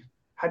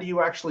you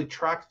actually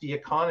track the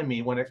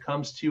economy when it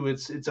comes to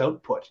its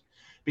output?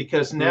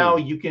 Because now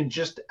you can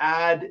just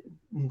add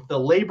the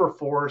labor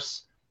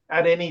force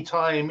at any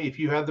time if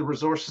you have the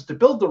resources to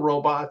build the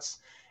robots,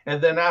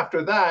 and then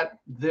after that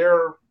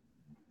they'll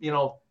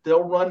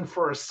run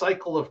for a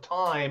cycle of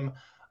time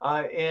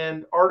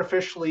and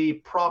artificially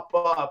prop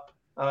up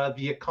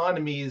the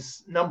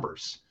economy's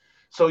numbers.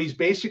 So he's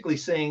basically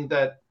saying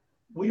that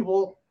we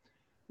will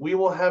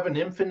have an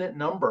infinite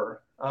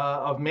number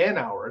of man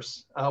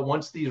hours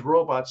once these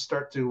robots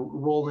start to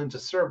roll into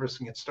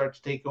service and start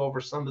to take over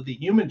some of the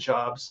human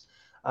jobs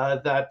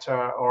that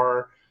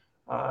are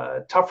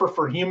tougher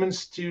for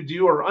humans to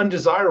do or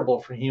undesirable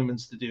for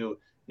humans to do,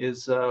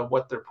 is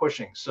what they're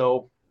pushing.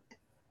 So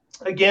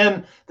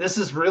again, this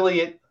is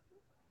really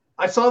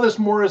I saw this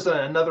more as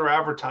another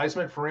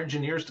advertisement for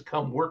engineers to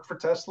come work for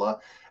Tesla,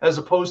 as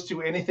opposed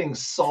to anything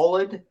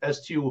solid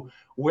as to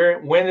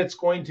when it's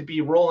going to be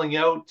rolling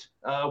out,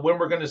 when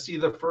we're going to see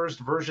the first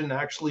version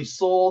actually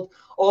sold.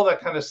 All that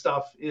kind of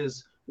stuff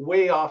is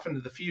way off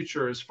into the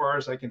future as far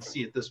as I can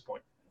see at this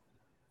point.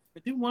 I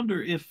do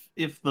wonder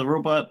if the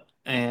robot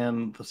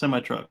and the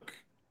semi-truck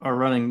are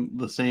running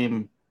the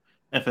same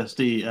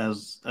FSD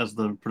as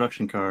the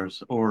production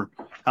cars, or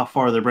how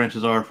far their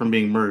branches are from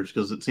being merged,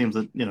 because it seems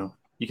that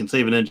you can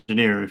save an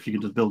engineer if you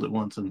can just build it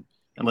once and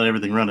let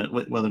everything run it,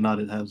 whether or not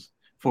it has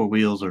 4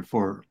 wheels or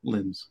 4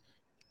 limbs,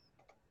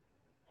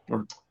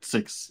 or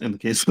 6 in the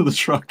case of the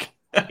truck.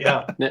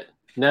 Yeah.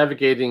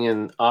 Navigating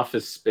in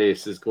office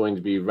space is going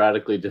to be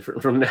radically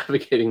different from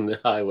navigating the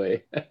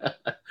highway.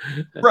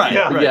 Right.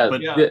 Yeah,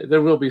 but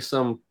there will be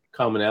some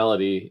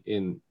commonality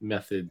in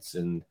methods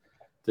and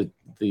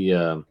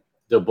the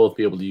they'll both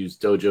be able to use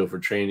Dojo for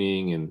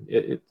training,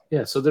 and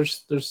yeah. So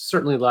there's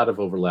certainly a lot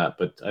of overlap,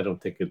 but I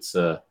don't think it's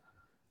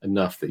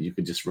enough that you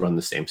could just run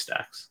the same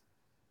stacks.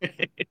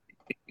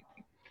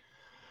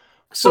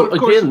 So Well, of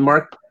course, again,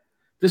 Mark,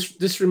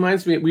 this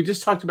reminds me. We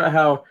just talked about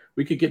how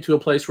we could get to a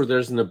place where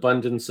there's an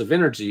abundance of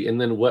energy, and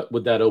then what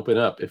would that open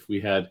up if we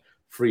had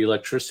free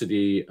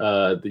electricity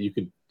that you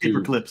could do?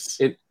 Paper clips.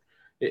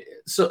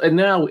 So, and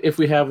now if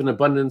we have an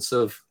abundance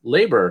of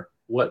labor,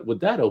 what would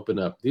that open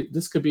up?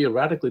 This could be a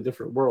radically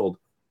different world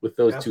with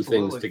those two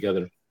things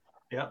together.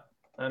 Yeah,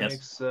 that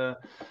makes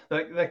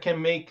that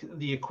can make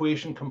the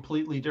equation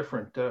completely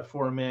different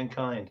for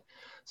mankind.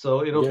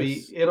 So it'll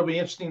be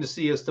interesting to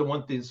see as to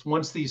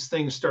once these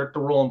things start to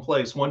roll in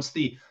place, once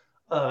the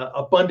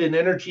abundant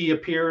energy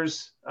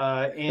appears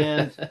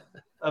and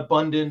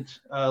abundant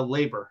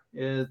labor,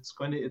 it's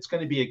going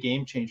to be a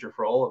game changer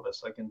for all of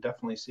us. I can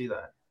definitely see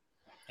that.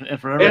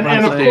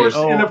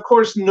 And of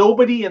course,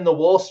 nobody in the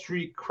Wall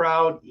Street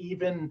crowd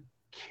even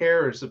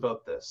cares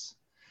about this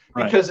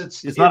because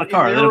it's not a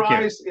car. In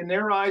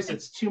their eyes,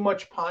 it's too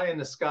much pie in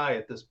the sky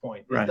at this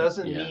point. It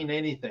doesn't mean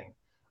anything.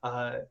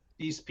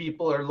 These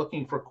people are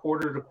looking for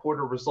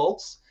quarter-to-quarter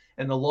results,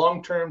 and the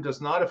long term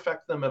does not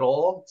affect them at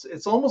all.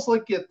 It's almost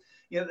like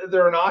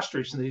they're an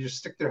ostrich and they just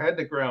stick their head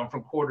to the ground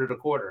from quarter to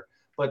quarter.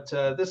 But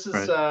this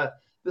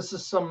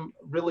is some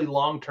really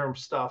long-term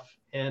stuff,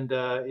 and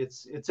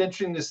it's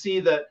interesting to see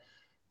that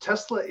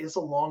Tesla is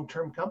a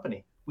long-term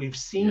company. We've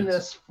seen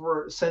this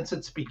since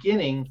its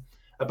beginning,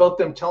 about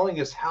them telling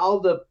us how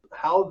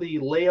the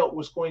layout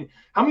was going.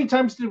 How many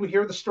times did we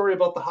hear the story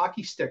about the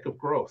hockey stick of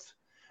growth?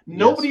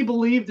 Nobody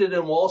believed it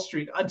in Wall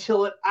Street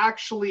until it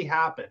actually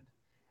happened.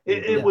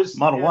 It was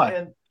Model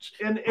Y,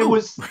 and it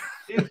was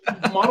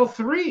Model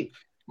 3.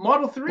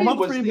 Model 3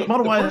 was the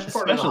first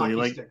part of the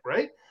hockey stick,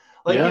 right?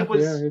 Like it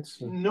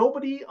was,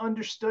 nobody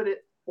understood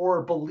it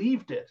or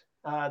believed it,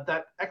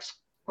 that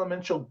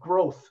exponential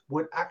growth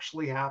would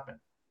actually happen.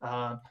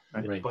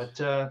 But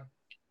to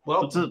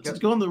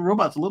go on the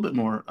robots a little bit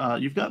more,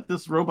 you've got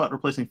this robot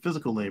replacing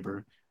physical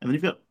labor, and then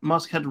you've got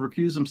Musk had to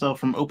recuse himself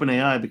from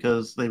OpenAI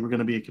because they were going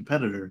to be a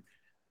competitor.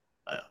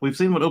 We've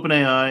seen what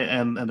OpenAI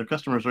and their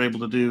customers are able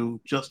to do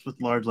just with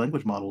large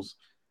language models.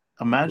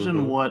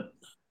 Imagine what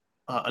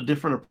a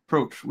different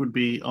approach would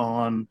be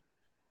on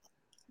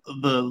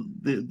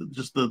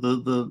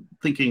the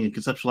thinking and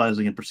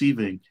conceptualizing and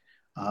perceiving.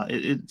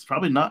 It's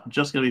probably not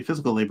just going to be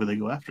physical labor they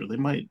go after. They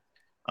might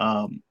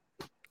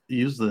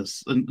use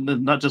this, and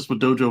not just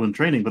with Dojo and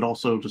training, but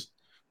also just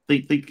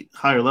think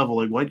higher level,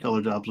 like white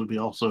collar jobs would be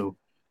also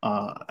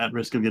at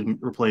risk of getting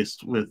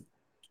replaced with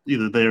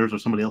either theirs or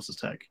somebody else's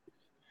tech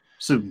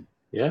soon.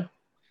 Yeah.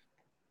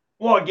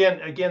 Well,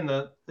 again,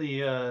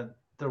 the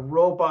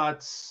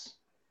robots'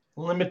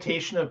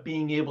 limitation of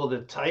being able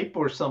to type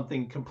or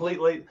something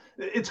completely,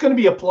 it's going to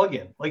be a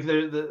plug-in. Like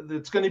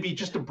it's going to be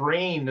just a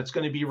brain that's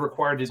going to be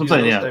required to do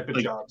those type of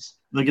jobs.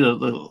 Like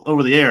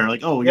over the air,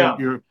 like,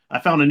 I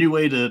found a new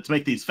way to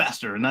make these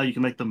faster, and now you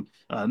can make them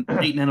 8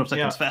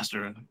 nanoseconds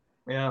faster.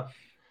 Yeah.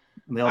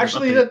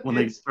 Actually, when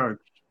they start,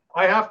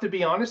 I have to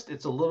be honest,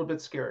 it's a little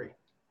bit scary.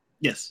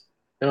 Yes.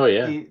 Oh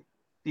yeah.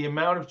 The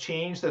amount of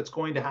change that's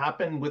going to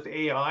happen with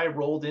AI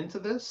rolled into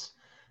this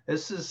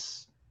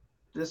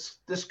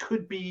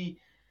could be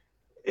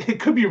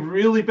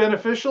really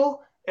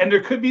beneficial, and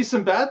there could be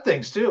some bad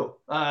things too.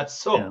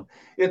 It's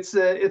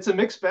a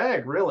mixed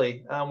bag,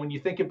 really, when you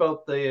think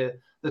about the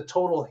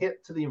total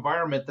hit to the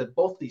environment that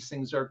both these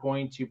things are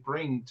going to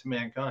bring to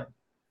mankind.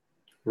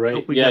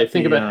 Right. Yeah. I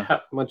think about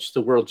how much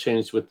the world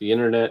changed with the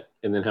internet,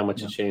 and then how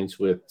much it changed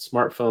with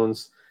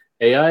smartphones.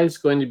 AI is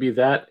going to be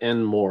that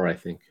and more, I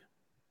think.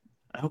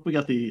 I hope we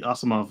got the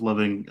Asimov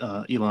loving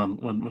Elon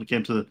when it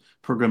came to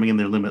programming in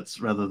their limits,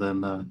 rather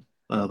than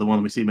the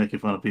one we see making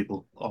fun of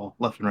people all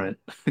left and right,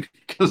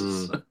 because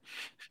there's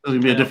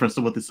going to be a difference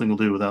to what this thing will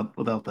do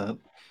without that.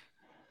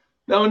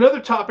 Now,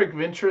 another topic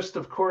of interest,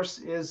 of course,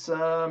 is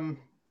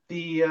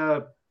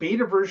the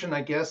beta version,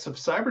 I guess, of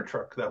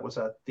Cybertruck that was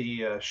at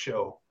the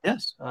show.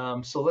 Yes.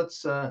 So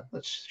let's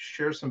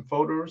share some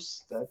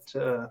photos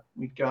that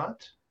we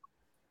got.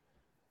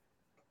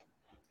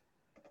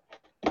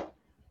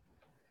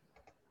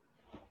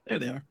 There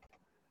they are.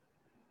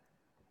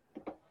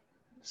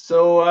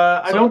 So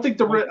I don't think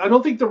the red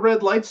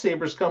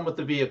lightsabers come with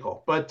the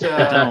vehicle, but they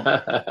had.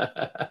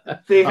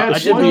 I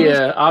did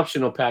the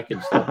optional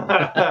package.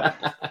 I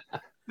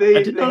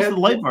did notice the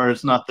light bar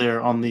is not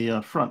there on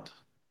the front.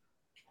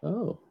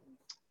 Oh.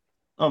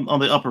 On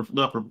the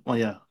upper. Oh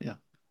yeah.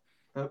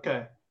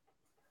 Okay.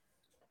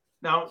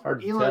 Now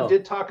Elon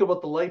did talk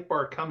about the light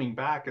bar coming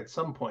back at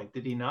some point,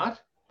 did he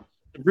not?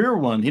 The rear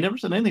one. He never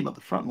said anything about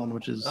the front one,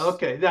 which is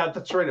okay. Yeah,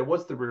 that's right. It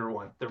was the rear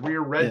one, the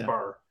rear red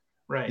bar,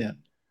 right? Yeah.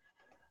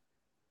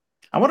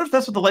 I wonder if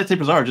that's what the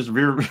lightsabers are, just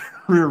rear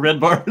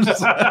red bars.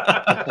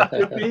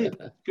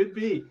 Could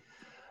be.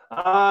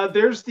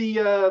 There's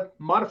the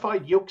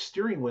modified yoke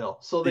steering wheel.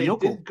 So they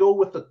did go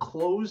with the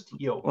closed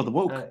yoke. Or the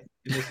woke.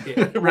 In this case.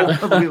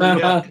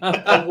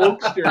 A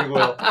woke steering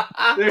wheel.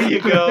 There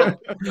you go.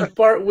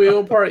 Part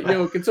wheel, part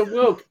yoke. It's a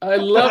woke. I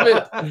love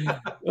it.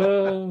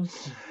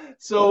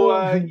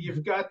 So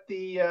you've got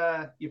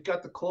the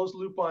closed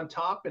loop on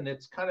top, and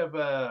it's kind of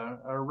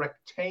a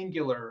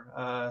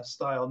rectangular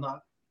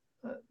style.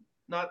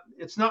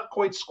 It's not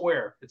quite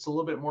square. It's a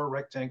little bit more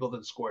rectangle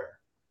than square.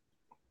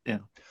 Yeah.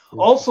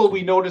 Also,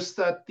 we noticed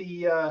that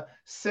the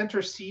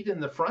center seat in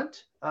the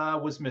front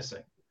was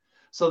missing.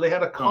 So they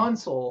had a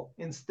console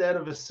instead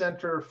of a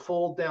center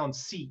fold-down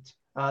seat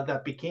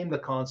that became the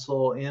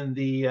console in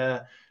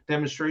the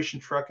demonstration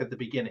truck at the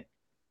beginning.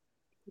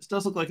 This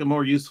does look like a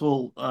more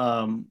useful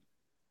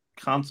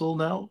console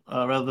now,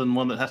 rather than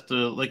one that has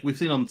to, like we've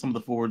seen on some of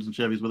the Fords and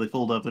Chevys where they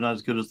fold up. They're not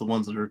as good as the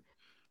ones that are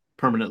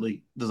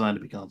permanently designed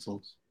to be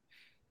consoles.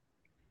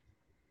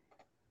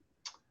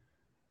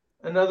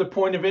 Another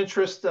point of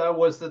interest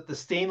was that the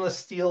stainless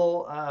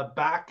steel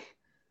back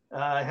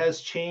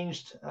has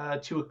changed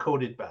to a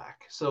coated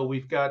back. So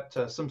we've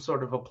got some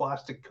sort of a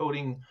plastic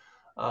coating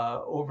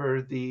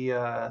over the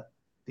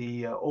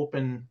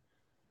open.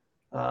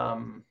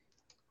 What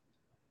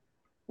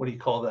do you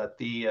call that?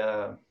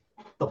 The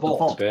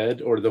vault. The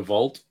bed or the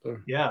vault.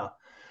 Yeah.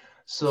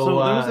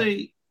 So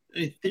there's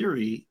a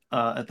theory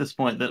at this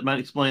point that might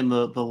explain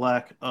the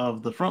lack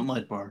of the front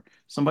light bar.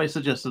 Somebody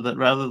suggested that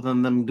rather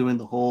than them doing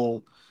the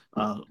whole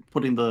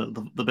putting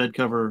the bed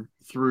cover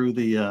through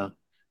the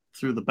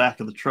back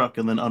of the truck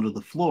and then under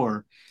the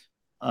floor,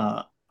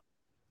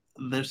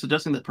 they're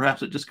suggesting that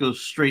perhaps it just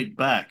goes straight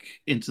back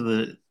into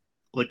the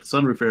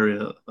sunroof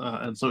area.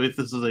 And so if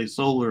this is a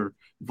solar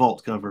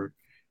vault cover,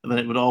 then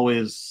it would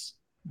always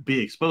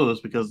be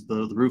exposed because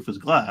the roof is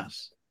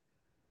glass.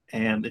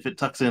 And if it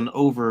tucks in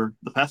over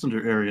the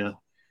passenger area,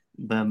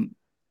 then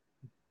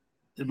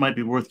it might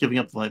be worth giving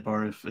up the light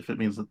bar if it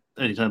means that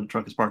anytime the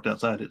truck is parked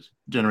outside, it's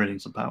generating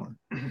some power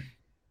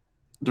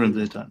during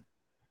the daytime.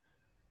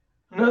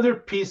 Another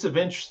piece of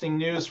interesting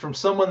news from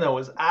someone that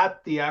was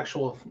at the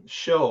actual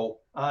show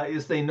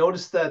is they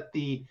noticed that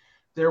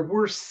there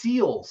were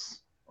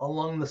seals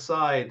along the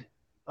side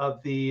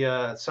of the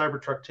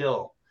Cybertruck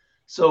tail.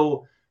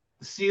 So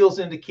the seals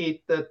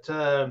indicate that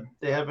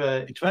they have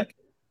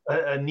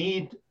a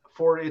need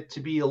for it to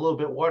be a little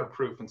bit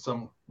waterproof in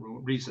some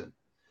reason.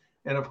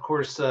 And of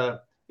course,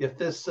 if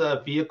this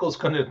vehicle is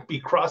going to be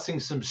crossing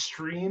some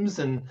streams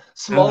and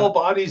small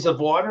bodies of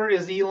water,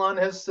 as Elon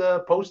has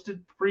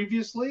posted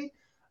previously,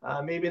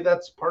 maybe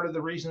that's part of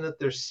the reason that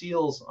there's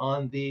seals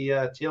on the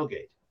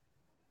tailgate.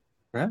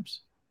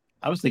 Perhaps.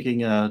 I was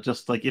thinking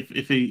just like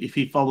if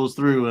he follows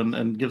through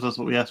and gives us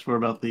what we asked for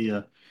about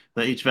the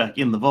HVAC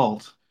in the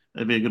vault,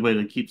 that'd be a good way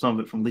to keep some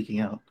of it from leaking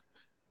out.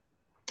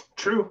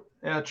 True.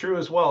 Yeah, true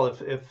as well.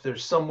 If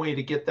there's some way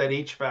to get that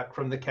HVAC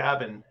from the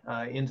cabin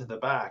into the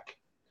back.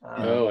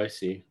 I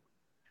see.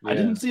 Yeah. I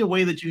didn't see a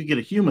way that you could get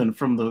a human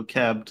from the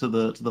cab to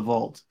the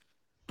vault,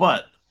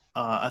 but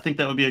I think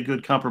that would be a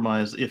good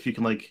compromise if you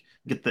can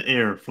get the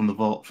air from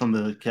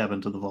the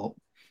cabin to the vault.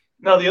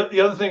 Now,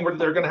 the other thing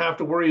they're going to have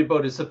to worry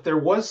about is if there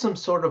was some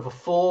sort of a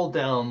fold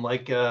down,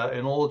 like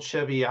an old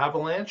Chevy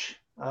Avalanche,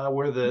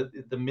 where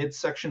the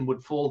midsection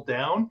would fold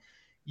down,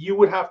 you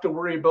would have to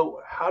worry about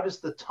how does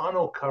the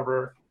tonneau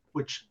cover,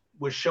 which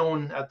was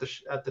shown at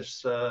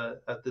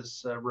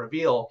this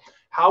reveal,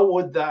 how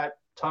would that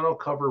tonneau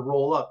cover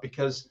roll up?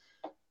 Because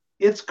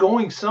it's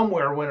going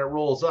somewhere when it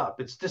rolls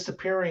up. It's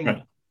disappearing.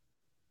 Right.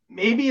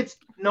 Maybe it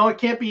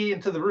can't be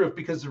into the roof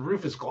because the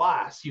roof is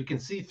glass. You can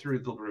see through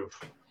the roof.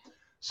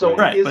 So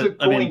is it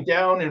going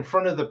down in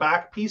front of the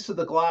back piece of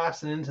the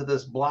glass and into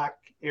this black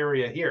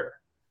area here?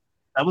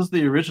 That was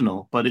the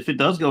original, but if it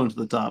does go into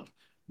the top,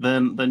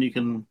 then you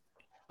can.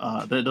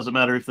 Then it doesn't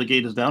matter if the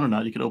gate is down or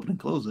not. You can open and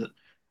close it.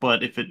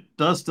 But if it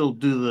does still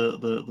do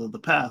the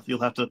path,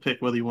 you'll have to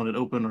pick whether you want it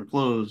open or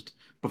closed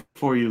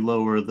before you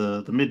lower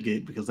the mid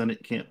gate, because then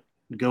it can't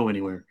go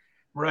anywhere.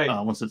 Right.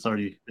 Once it's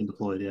already been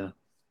deployed, yeah.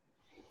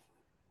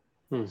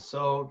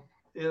 So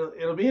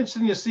it'll be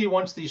interesting to see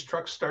once these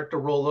trucks start to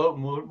roll out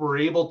and we're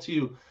able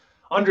to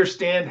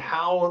understand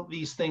how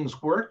these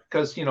things work,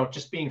 because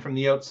just being from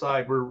the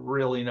outside, we're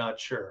really not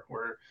sure.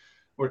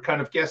 We're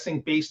kind of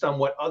guessing based on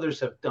what others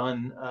have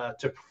done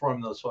to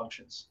perform those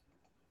functions.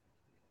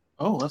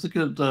 Oh, that's a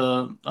good.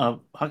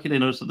 How can they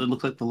notice that it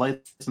looks like the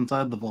lights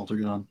inside the vault are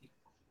gone?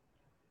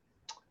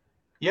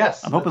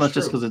 Yes, I'm hoping that's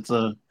just because it's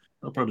a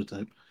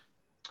prototype.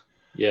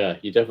 Yeah,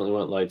 you definitely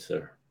want lights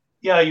there.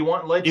 Yeah, you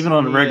want lights even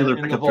on a regular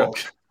pickup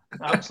truck.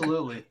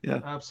 Absolutely.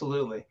 Yeah,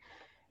 absolutely.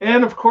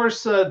 And of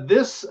course,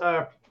 this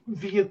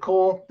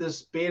vehicle,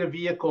 this beta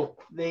vehicle,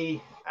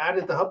 they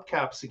added the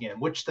hubcaps again,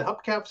 which the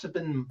hubcaps have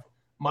been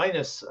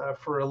minus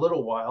for a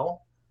little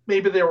while.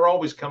 Maybe they were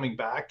always coming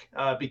back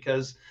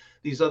because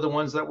these other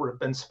ones that were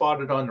been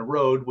spotted on the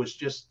road was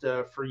just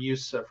for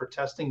use for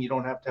testing. You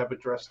don't have to have it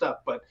dressed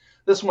up, but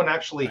this one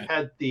actually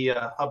had the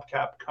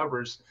hubcap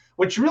covers,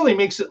 which really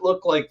makes it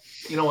look like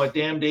a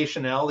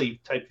Damnation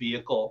Alley type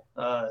vehicle.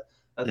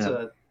 That's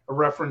a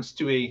reference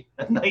to a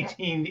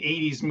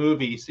 1980s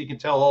movie, so you can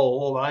tell how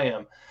old I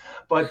am.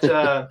 But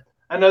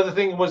another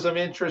thing was of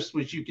interest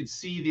was you could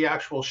see the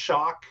actual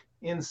shock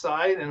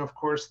inside, and of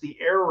course the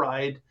air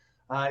ride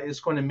is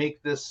going to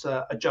make this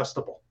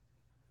adjustable.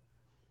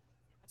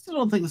 I still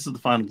don't think this is the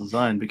final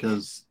design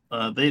because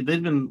they've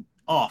been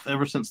off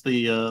ever since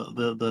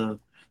the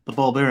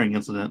ball bearing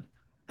incident,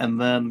 and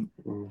then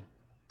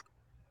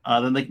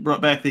they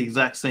brought back the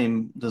exact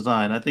same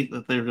design. I think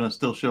that they're going to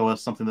still show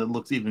us something that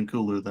looks even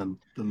cooler than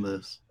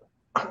this.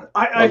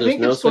 I there's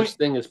think no it's such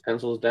thing as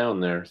pencils down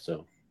there,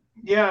 so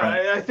yeah,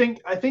 Right.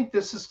 I think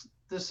this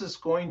is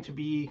going to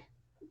be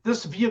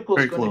this vehicle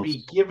is Very going to close.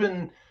 be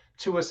given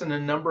to us in a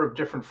number of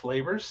different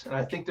flavors, and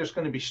I think there's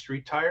going to be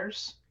street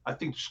tires. I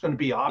think there's going to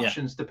be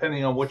options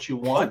depending on what you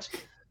want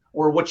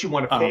or what you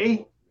want to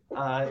pay.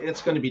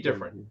 It's going to be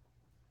different.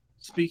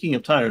 Speaking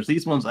of tires,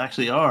 these ones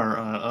actually are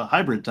a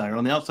hybrid tire.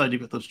 On the outside,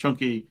 you've got those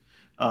chunky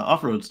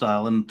off-road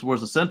style, and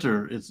towards the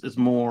center, it's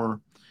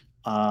more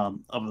of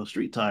a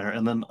street tire,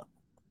 and then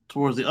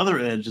towards the other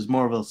edge is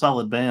more of a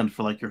solid band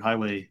for like your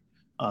highway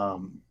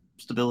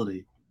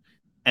stability.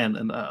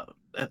 And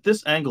at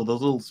this angle,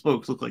 those little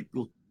spokes look like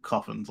little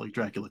coffins, like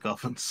Dracula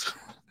coffins.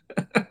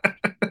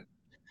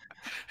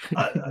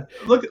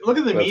 Look at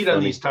the That's meat on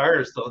funny. these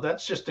tires, though.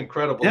 That's just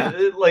incredible.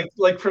 Yeah.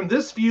 Like from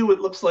this view, it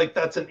looks like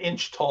that's an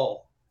inch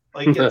tall.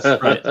 Like it's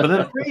Right, but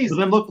then crazy.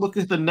 look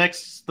at the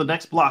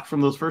next block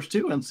from those first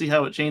two and see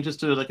how it changes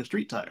to like a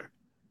street tire.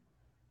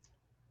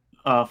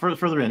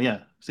 Further in,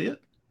 yeah, see it,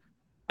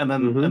 and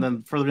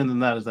then further in than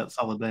that is that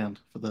solid band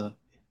for the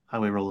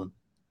highway rolling.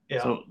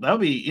 Yeah. So that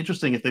would be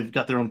interesting if they've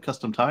got their own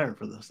custom tire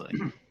for this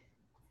thing,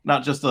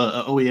 not just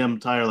a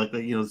OEM tire like the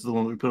it's the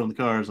one we put on the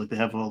cars like they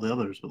have all the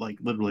others, but like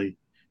literally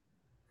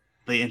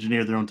they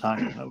engineered their own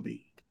tire. That would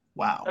be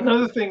wow.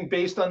 Another thing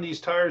based on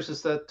these tires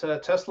is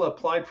that Tesla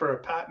applied for a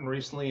patent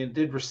recently and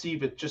did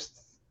receive it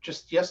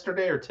just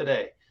yesterday or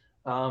today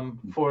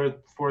for the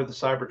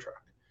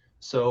Cybertruck.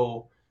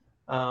 So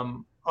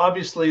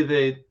obviously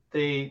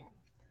they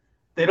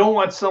don't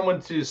want someone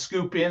to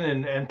scoop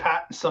in and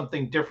patent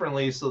something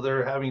differently, so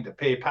they're having to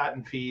pay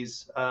patent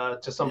fees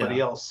to somebody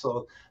else.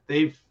 So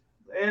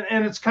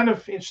and it's kind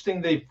of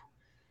interesting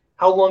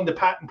how long the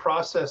patent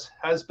process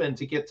has been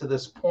to get to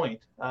this point.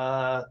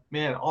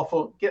 Getting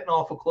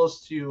awful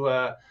close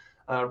to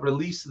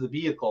release of the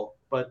vehicle,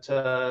 but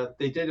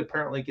they did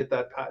apparently get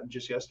that patent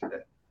just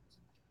yesterday.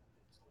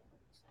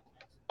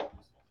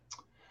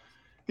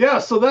 Yeah,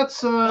 so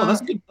that's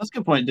that's a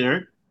good point,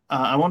 Derek.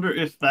 I wonder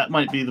if that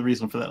might be the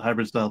reason for that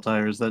hybrid style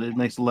tire is that it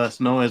makes less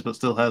noise but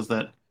still has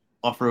that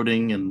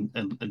off-roading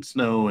and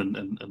snow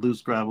and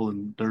loose gravel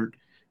and dirt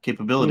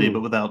capability,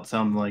 but without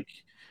sounding like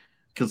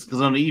because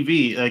on an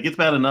EV, it's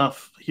bad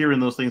enough hearing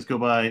those things go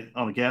by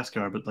on a gas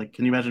car, but like,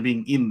 can you imagine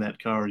being in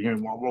that car and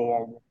hearing wah,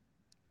 wah, wah?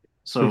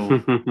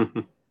 So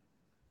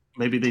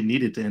maybe they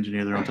needed to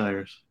engineer their own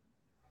tires.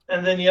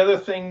 And then the other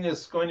thing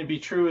that's going to be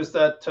true is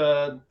that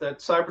that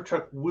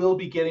Cybertruck will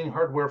be getting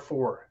hardware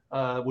 4,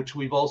 which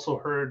we've also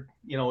heard,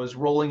 is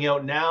rolling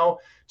out now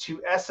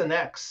to S and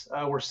X.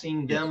 We're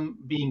seeing them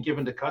being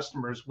given to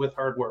customers with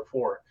hardware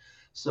 4.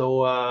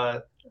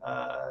 So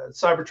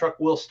Cybertruck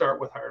will start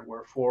with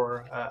hardware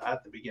 4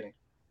 at the beginning.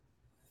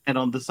 And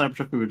on the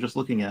Cybertruck we were just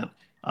looking at,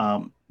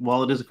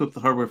 while it is equipped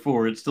with hardware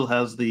 4, it still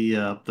has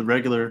the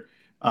regular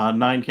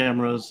 9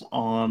 cameras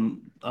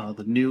on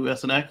the new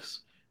S and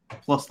X,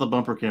 plus the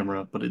bumper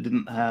camera, but it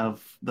didn't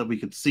have that we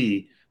could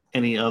see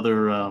any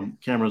other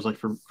cameras like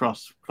for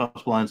cross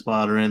blind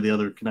spot or any of the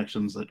other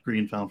connections that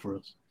Green found for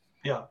us.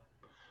 Yeah,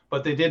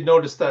 but they did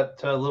notice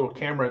that little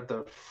camera at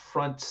the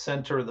front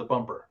center of the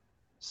bumper.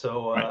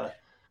 So, right.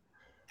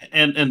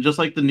 And just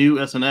like the new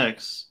S and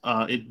X,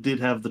 it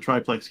did have the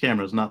triplex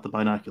cameras, not the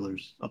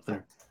binoculars up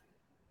there.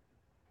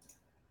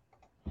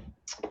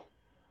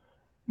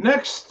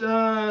 Next,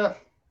 a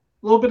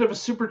little bit of a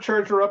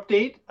supercharger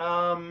update.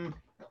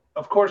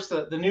 Of course,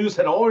 the news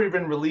had already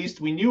been released.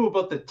 We knew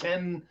about the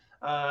 10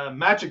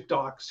 Magic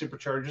Dock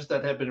superchargers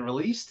that had been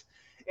released.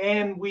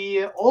 And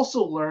we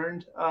also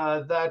learned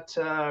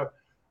that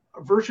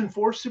version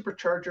 4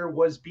 supercharger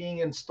was being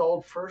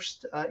installed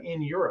first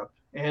in Europe.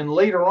 And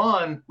later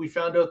on, we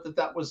found out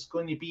that was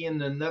going to be in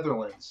the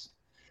Netherlands.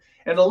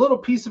 And a little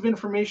piece of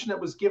information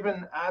that was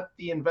given at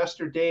the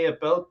Investor Day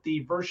about the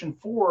version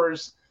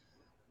 4s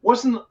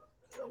wasn't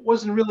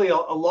really a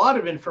lot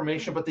of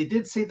information, but they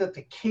did say that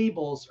the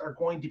cables are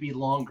going to be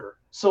longer.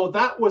 So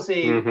that was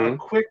a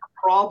quick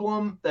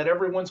problem that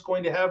everyone's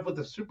going to have with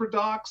the super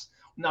docks.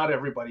 Not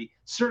everybody.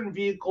 Certain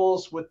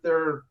vehicles with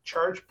their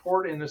charge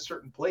port in a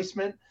certain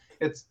placement,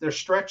 they're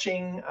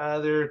stretching,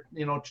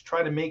 to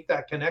try to make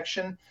that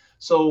connection.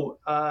 So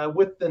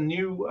with the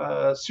new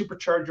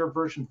supercharger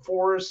version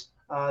 4s,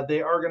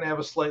 they are going to have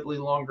a slightly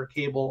longer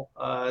cable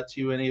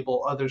to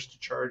enable others to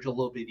charge a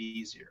little bit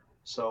easier.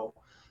 So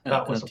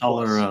that was a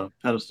taller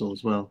pedestal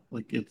as well.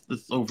 Like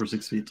it's over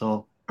 6 feet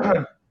tall.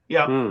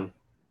 Yeah.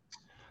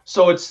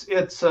 So it's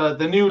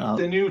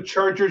the new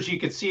chargers. You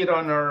can see it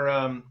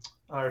on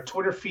our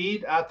Twitter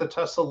feed at the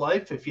Tesla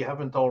Life if you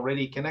haven't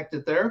already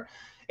connected there.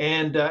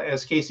 And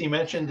as Casey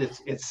mentioned,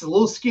 it's a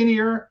little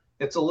skinnier,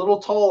 it's a little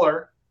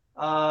taller,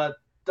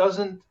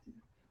 doesn't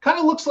kind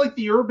of looks like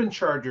the Urban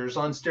Chargers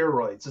on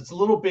steroids. It's a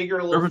little bigger,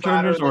 a little Urban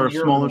fatter Chargers than or a the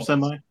smaller Urban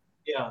semi? ones.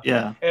 Yeah.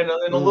 Yeah. And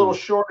a little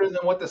shorter than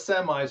what the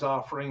semi's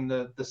offering.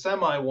 The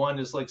semi one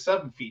is like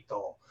 7 feet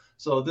tall.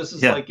 So this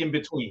is like in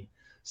between.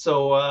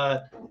 So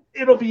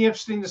it'll be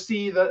interesting to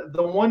see the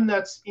one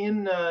that's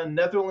in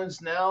Netherlands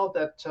now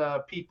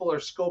that people are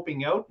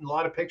scoping out. A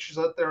lot of pictures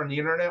out there on the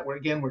internet. Where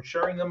again, we're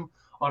sharing them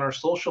on our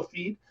social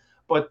feed.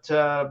 But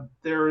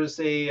there is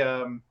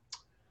a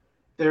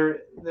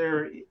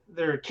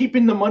they're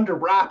keeping them under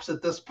wraps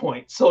at this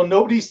point, so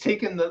nobody's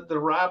taken the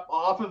wrap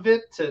off of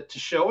it to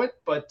show it.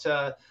 But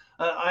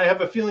I have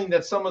a feeling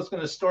that someone's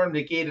going to storm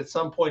the gate at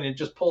some point and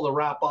just pull the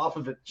wrap off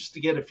of it just to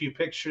get a few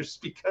pictures,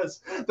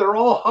 because they're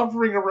all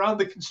hovering around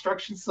the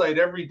construction site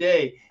every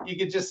day. You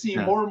can just see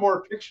more and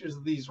more pictures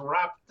of these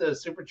wrapped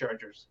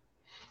superchargers.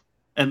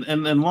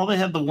 And while they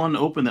had the one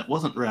open that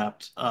wasn't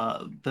wrapped,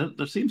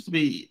 there seems to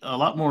be a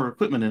lot more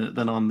equipment in it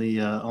than on the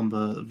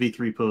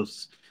V3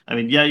 posts. I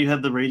mean, yeah, you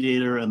had the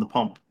radiator and the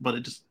pump, but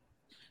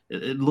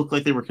it looked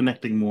like they were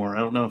connecting more. I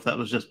don't know if that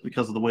was just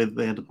because of the way that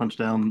they had to punch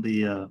down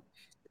the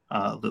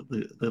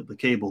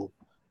cable,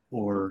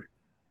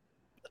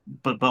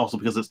 but also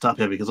because it's top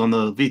heavy. Because on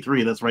the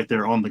V3, that's right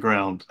there on the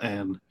ground,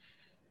 and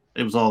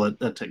it was all at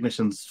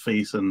technician's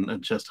face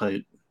and chest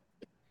height.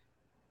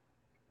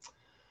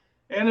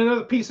 And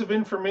another piece of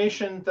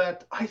information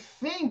that I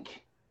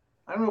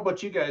don't know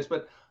about you guys,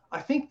 but I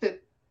think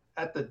that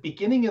at the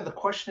beginning of the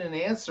question and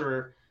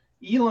answer,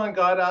 Elon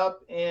got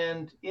up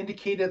and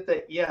indicated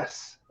that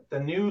yes, the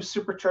new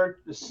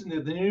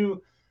the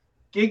new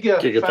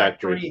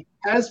Gigafactory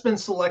has been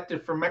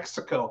selected for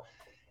Mexico,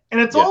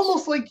 and it's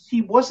almost like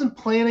he wasn't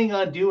planning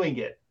on doing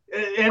it.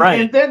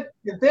 And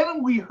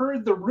then we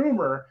heard the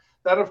rumor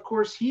that, of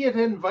course, he had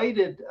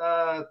invited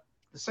the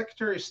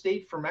Secretary of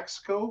State for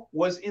Mexico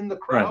was in the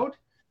crowd.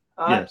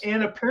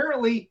 And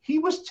apparently he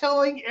was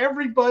telling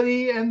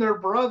everybody and their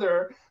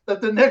brother that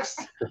the next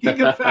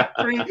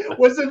Gigafactory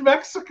was in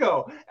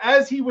Mexico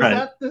as he was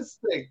at this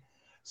thing.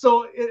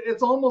 So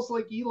it's almost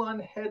like Elon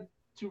had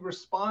to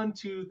respond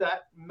to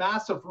that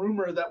massive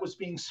rumor that was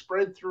being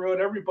spread throughout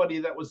everybody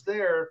that was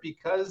there,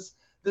 because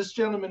this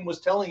gentleman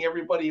was telling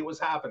everybody it was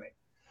happening.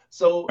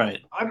 So I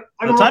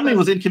don't the timing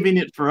was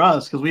inconvenient for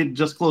us because we had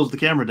just closed the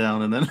camera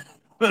down and then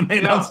they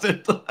announced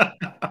it.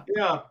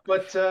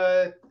 But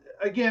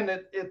again,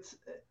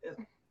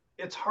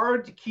 it's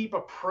hard to keep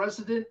a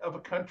president of a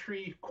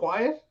country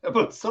quiet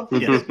about something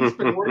that he's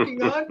been working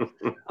on,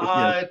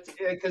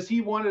 because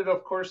he wanted,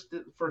 of course,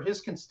 for his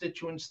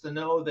constituents to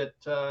know that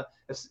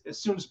as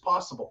soon as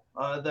possible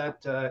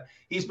that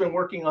he's been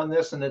working on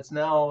this, and it's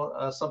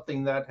now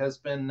something that has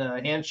been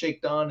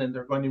handshaked on, and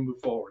they're going to move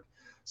forward.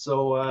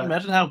 So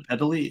imagine how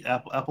pettily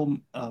Apple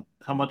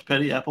how much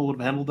petty Apple would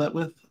have handled that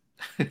with.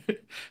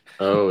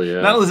 Oh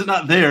yeah. Not only is it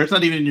not there, it's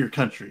not even in your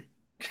country.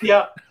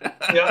 Yeah.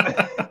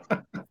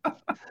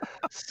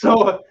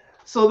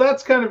 So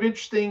that's kind of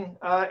interesting,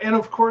 and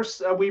of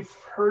course we've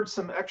heard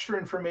some extra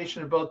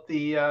information about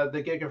the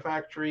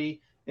Gigafactory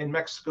in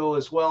Mexico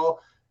as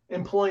well,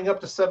 employing up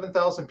to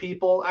 7,000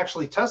 people.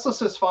 Actually, Tesla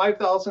says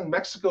 5,000,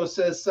 Mexico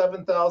says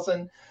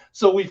 7,000.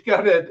 So we've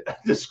got a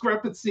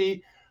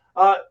discrepancy.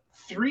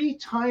 3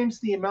 times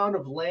the amount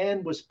of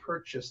land was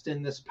purchased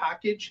in this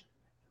package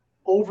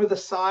over the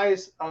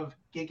size of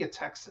Giga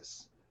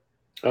Texas.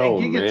 Oh,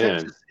 and Giga man.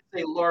 Texas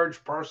is a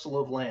large parcel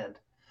of land.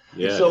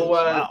 Yeah.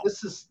 So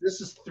this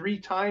is 3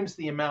 times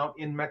the amount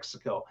in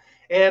Mexico.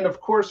 And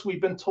of course,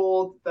 we've been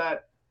told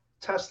that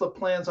Tesla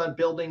plans on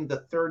building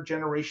the 3rd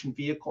generation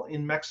vehicle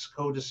in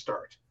Mexico to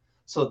start.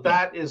 So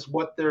that is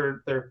what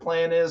their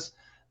plan is.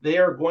 They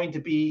are going to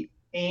be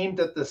aimed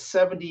at the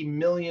 70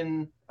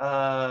 million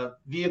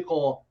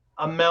vehicle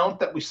amount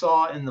that we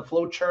saw in the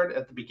flow chart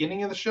at the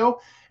beginning of the show.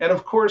 And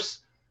of course,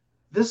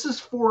 this is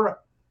for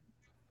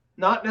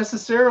not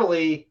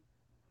necessarily,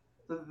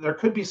 there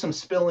could be some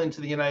spill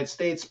into the United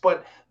States,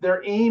 but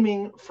they're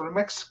aiming for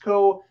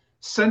Mexico,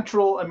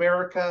 Central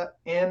America,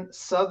 and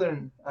South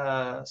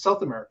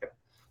America.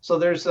 So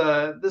there's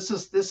this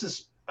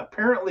is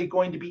apparently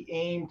going to be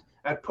aimed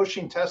at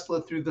pushing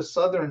Tesla through the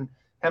southern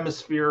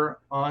hemisphere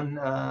on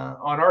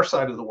our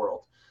side of the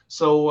world.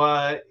 So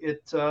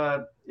it's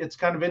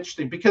kind of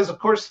interesting because, of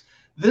course,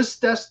 this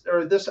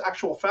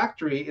actual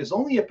factory is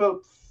only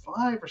about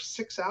 5 or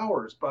 6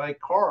 hours by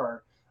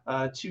car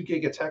to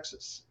Giga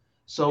Texas.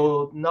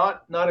 So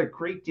not a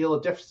great deal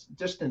of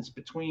distance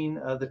between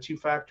the 2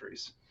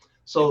 factories.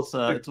 So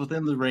it's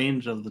within the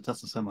range of the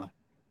Tesla Semi.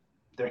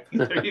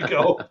 There you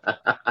go.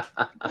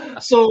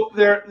 So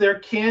there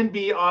can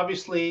be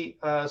obviously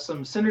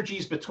some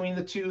synergies between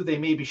the 2. They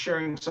may be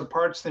sharing some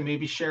parts. They may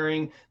be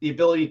sharing the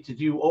ability to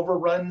do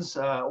overruns,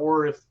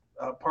 or if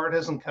a part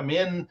hasn't come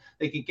in,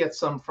 they could get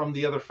some from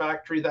the other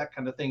factory. That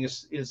kind of thing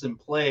is in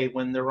play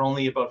when they're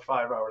only about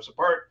 5 hours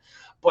apart.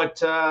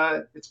 But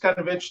it's kind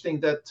of interesting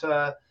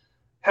that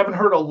haven't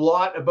heard a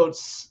lot about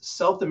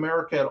South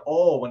America at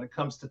all when it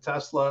comes to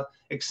Tesla,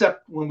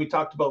 except when we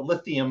talked about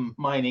lithium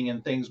mining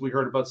and things, we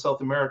heard about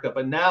South America.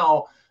 But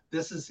now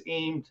this is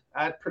aimed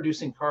at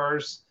producing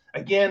cars.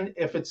 Again,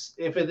 if it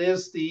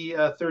is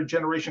the third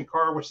generation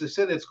car, which they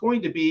said it's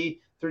going to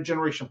be, third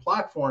generation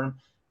platform,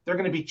 they're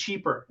going to be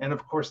cheaper. And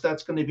of course,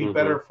 that's going to be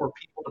better for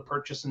people to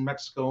purchase in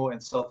Mexico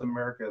and South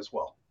America as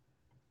well.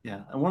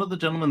 Yeah. And one of the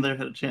gentlemen there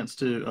had a chance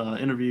to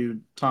interview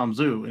Tom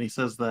Zhu, and he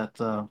says that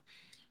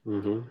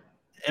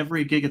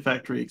every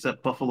Gigafactory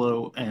except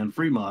Buffalo and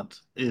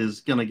Fremont is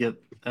going to get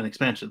an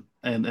expansion.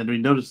 And we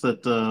noticed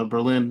that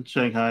Berlin,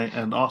 Shanghai,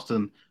 and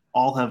Austin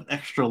all have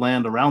extra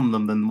land around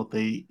them than what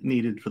they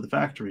needed for the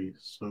factory.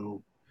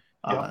 So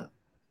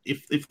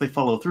if they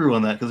follow through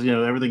on that, because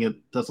everything at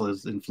Tesla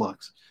is in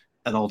flux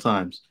at all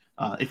times.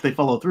 If they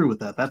follow through with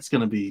that, that's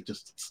going to be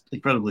just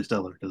incredibly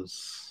stellar.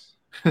 Because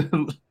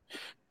look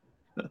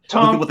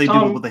at what they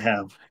do with what they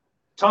have.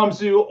 Tom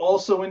Zhu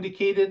also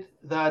indicated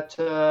that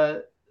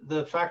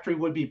the factory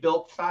would be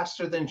built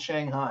faster than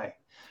Shanghai.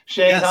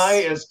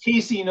 Shanghai, as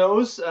Casey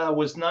knows,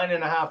 was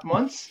 9.5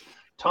 months.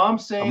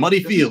 Tom's saying a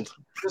muddy field.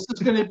 This is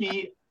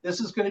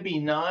going to be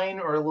 9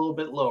 or a little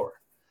bit lower.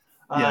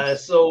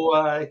 Yes.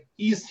 So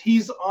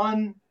he's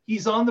on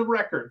the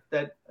record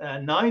that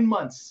 9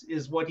 months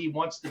is what he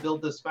wants to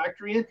build this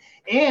factory in.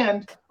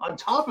 And on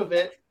top of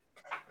it,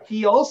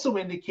 he also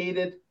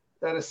indicated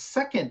that a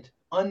second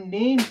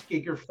unnamed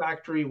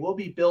Gigafactory will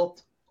be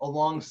built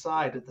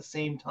alongside at the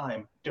same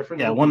time.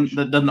 Different location. One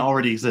that doesn't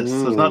already exist.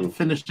 So it's not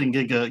finished in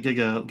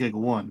Giga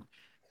 1.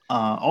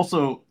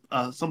 Also,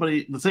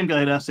 the same guy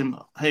had asked him,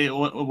 "Hey,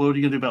 what are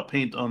you gonna do about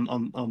paint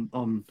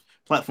on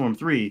platform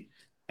 3?"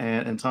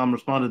 And Tom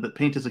responded that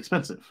paint is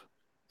expensive.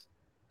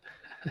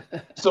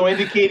 So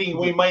indicating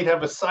we might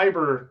have a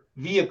cyber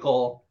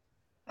vehicle,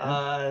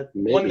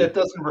 one that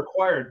doesn't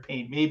require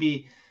paint.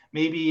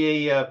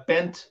 Maybe a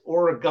bent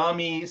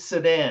origami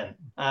sedan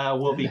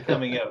will be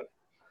coming out.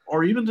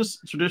 Or even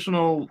just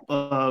traditional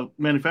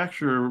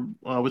manufacturer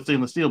with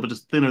stainless steel, but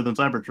just thinner than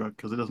Cybertruck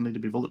because it doesn't need to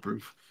be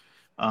bulletproof.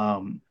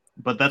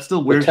 But that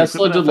still wears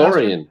Tesla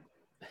DeLorean.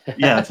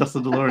 Yeah,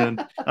 Tesla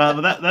DeLorean.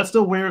 But that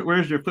still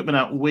wears your equipment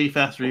out way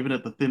faster, even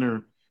at the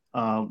thinner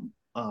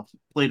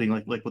plating,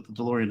 like what the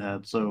DeLorean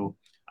had. So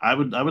I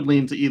would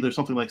lean to either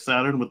something like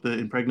Saturn with the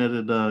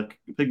impregnated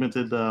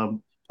pigmented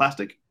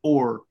plastic,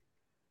 or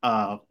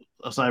a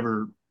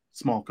Cyber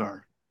small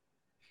car.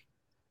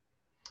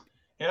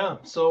 Yeah,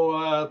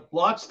 so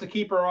lots to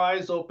keep our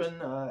eyes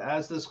open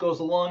as this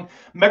goes along.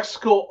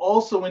 Mexico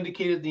also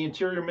indicated, the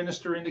Interior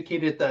Minister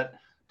indicated that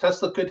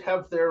Tesla could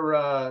have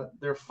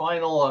their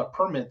final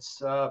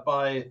permits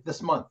by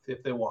this month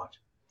if they want.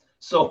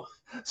 So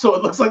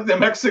it looks like the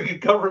Mexican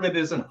government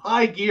is in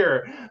high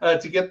gear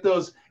to get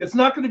those. It's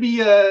not going to be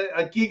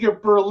a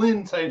Giga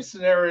Berlin type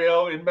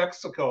scenario in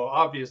Mexico,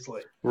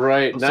 obviously.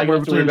 Right. Not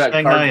going to worry about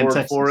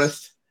cardboard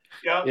forest.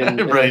 Yeah.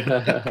 Right.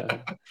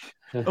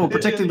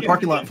 Protecting the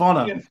parking lot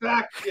fauna. In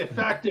fact,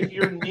 if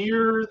you're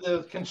near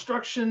the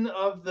construction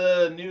of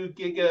the new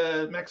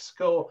Giga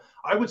Mexico,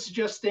 I would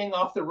suggest staying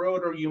off the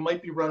road, or you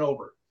might be run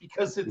over,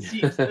 because it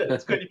seems that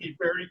it's going to be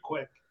very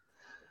quick.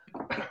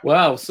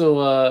 Wow.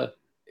 So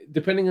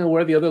depending on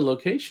where the other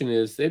location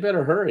is, they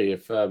better hurry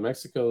if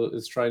Mexico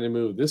is trying to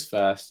move this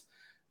fast.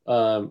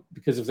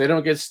 Because if they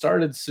don't get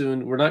started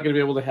soon, we're not going to be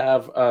able to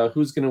have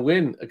who's going to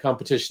win a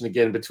competition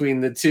again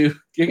between the two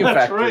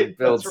Gigafactory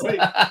builds. That's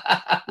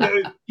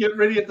right. Get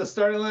ready at the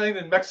starting line,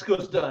 and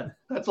Mexico's done.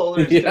 That's all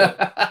there is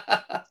to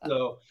it.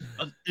 So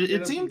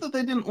it seemed that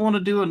they didn't want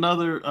to do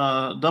another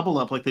double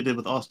up like they did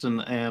with Austin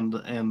and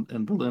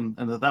Berlin,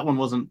 and that one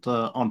wasn't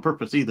on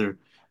purpose either,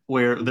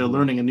 where they're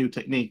learning a new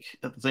technique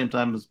at the same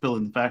time as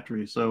building the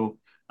factory. So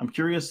I'm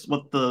curious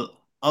what the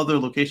other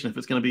location, if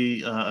it's going to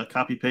be a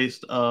copy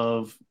paste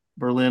of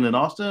Berlin and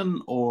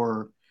Austin,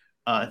 or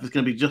if it's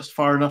going to be just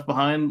far enough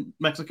behind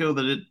Mexico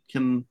that it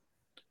can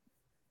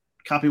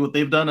copy what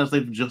they've done as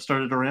they've just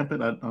started to ramp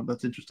it.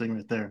 That's interesting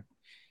right there.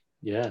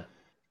 Yeah.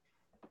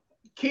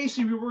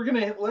 Casey, we're going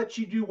to let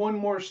you do one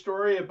more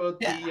story about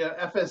the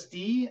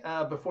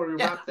FSD before we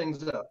wrap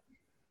things up.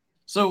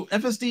 So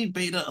FSD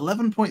beta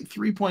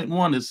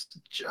 11.3.1 is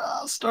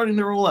just starting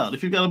to roll out.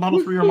 If you've got a Model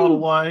 3 or Model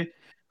Y,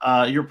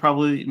 you're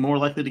probably more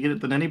likely to get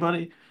it than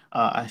anybody.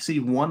 I see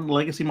one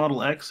legacy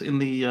Model X in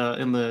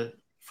the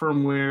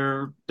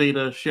firmware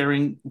data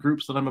sharing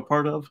groups that I'm a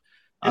part of.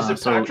 Is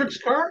it Patrick's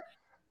car?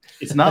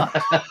 It's not.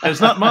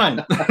 It's not mine.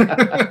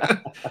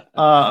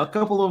 A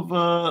couple of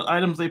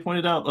items they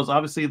pointed out was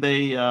obviously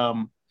they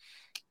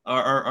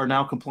are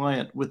now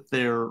compliant with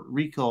their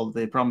recall that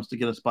they promised to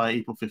get us by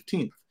April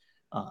 15th,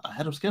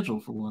 ahead of schedule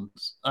for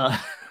once.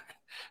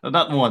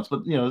 Not once,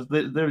 but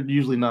they're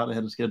usually not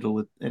ahead of schedule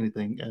with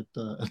anything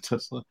at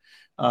Tesla.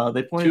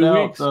 They pointed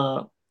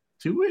out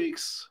 2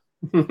 weeks.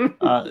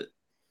 I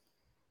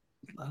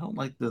don't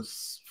like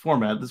this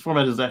format. This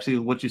format is actually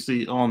what you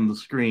see on the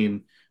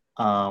screen,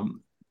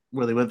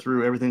 where they went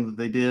through everything that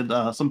they did.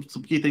 Some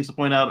key things to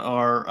point out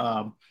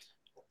are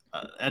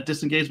at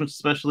disengagements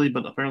especially,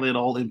 but apparently at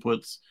all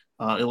inputs,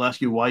 It'll ask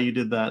you why you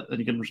did that, and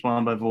you can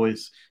respond by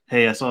voice.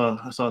 Hey, I saw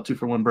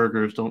 2-for-1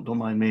 burgers. Don't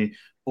mind me.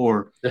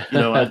 Or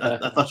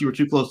I thought you were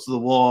too close to the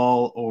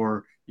wall,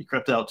 or you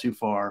crept out too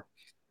far.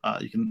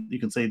 You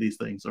can say these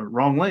things, or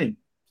wrong lane.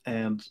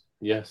 And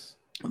yes,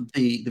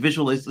 the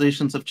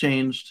visualizations have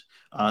changed.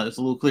 It's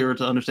a little clearer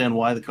to understand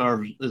why the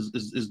car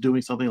is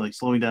doing something like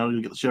slowing down.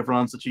 You get the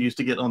chevrons that you used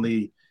to get on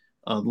the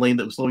lane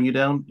that was slowing you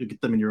down. You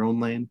get them in your own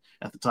lane.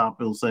 At the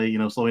top, it'll say,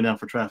 slowing down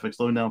for traffic,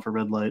 slowing down for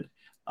red light,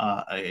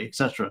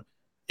 etc.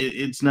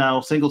 It's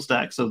now single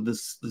stack, so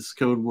this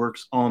code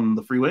works on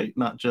the freeway,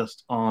 not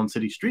just on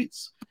city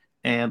streets.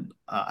 And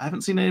I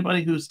haven't seen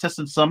anybody who's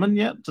tested summon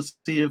yet to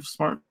see if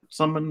smart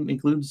summon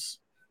includes,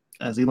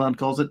 as Elon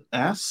calls it,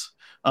 ass.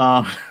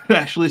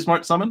 Actually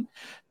smart summon.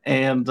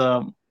 And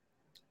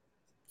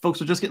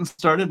folks are just getting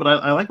started, but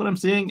I like what I'm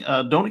seeing.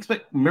 Don't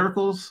expect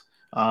miracles.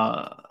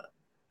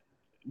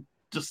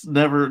 Just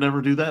never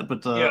do that.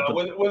 But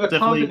with a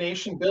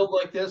combination build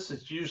like this,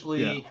 it's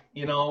usually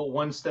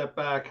one step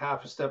back,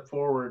 half a step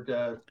forward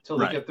till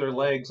they get their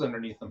legs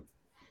underneath them.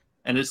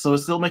 And it's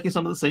still making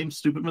some of the same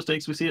stupid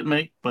mistakes we see it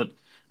make, but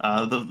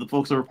the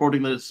folks are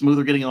reporting that it's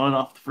smoother getting on and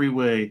off the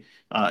freeway.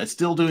 It's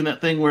still doing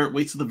that thing where it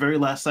waits to the very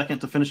last second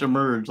to finish a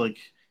merge. Like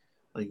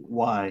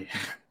why?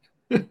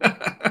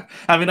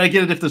 I mean, I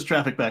get it if there's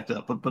traffic backed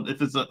up, but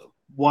if it's a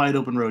wide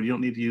open road, you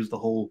don't need to use the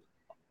whole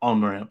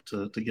on-ramp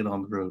to get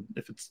on the road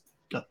if it's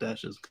got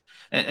dashes.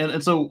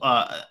 And so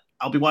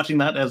I'll be watching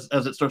that as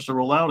it starts to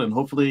roll out, and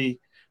hopefully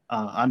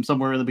I'm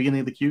somewhere in the beginning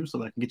of the queue so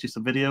that I can get you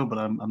some video, but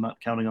I'm not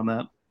counting on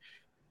that.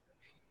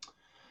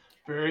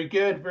 Very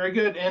good, very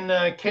good.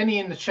 And Kenny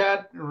in the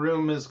chat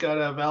room has got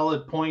a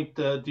valid point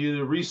due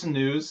to recent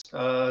news.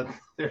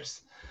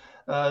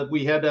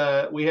 We had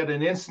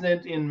an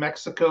incident in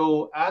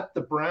Mexico at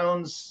the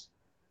Browns.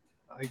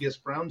 I guess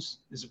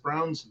is it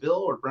Brownsville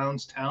or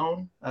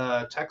Brownstown,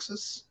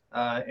 Texas,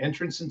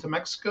 entrance into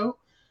Mexico.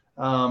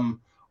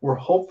 We're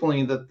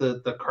hoping that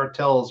the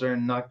cartels are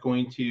not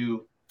going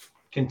to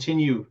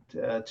continue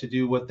to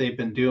do what they've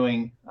been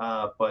doing,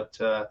 but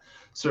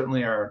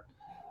certainly our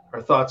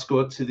thoughts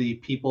go out to the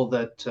people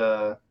that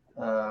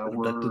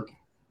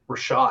were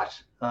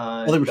shot.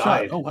 They were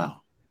died. Shot. Oh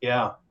wow!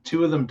 Yeah,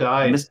 2 of them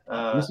died. I missed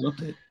an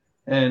update.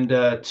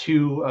 And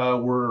 2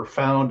 were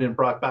found and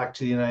brought back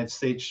to the United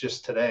States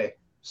just today.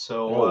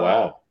 So,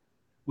 wow.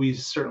 We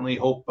certainly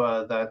hope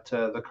that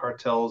the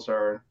cartels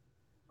are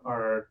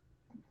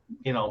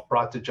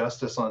brought to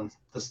justice on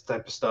this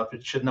type of stuff.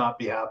 It should not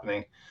be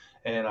happening.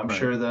 And I'm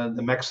sure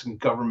the Mexican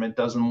government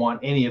doesn't want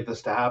any of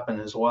this to happen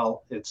as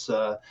well. It's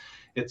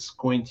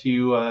going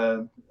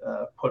to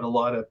put a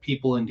lot of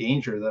people in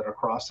danger that are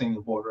crossing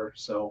the border.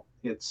 So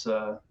it's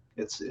a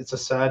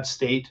sad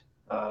state.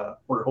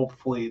 We're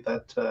hopefully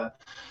that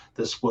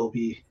this will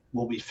be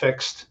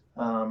fixed.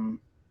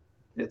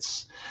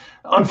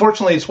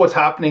 Unfortunately it's what's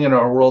happening in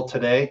our world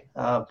today,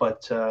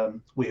 but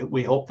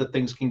we hope that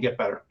things can get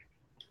better.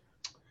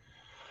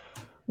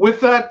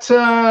 With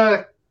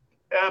that,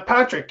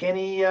 Patrick,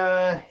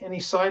 any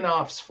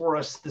sign-offs for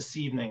us this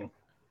evening?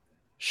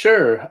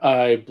 Sure.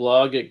 I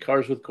blog at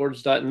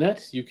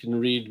carswithcords.net. You can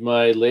read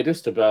my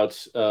latest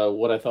about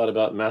what I thought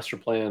about Master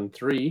Plan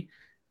 3.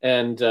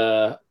 And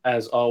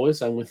as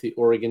always, I'm with the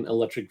Oregon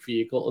Electric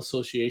Vehicle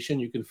Association.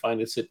 You can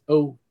find us at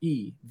oeva.org.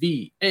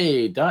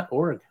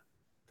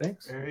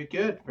 Thanks. Very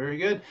good. Very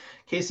good.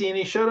 Casey,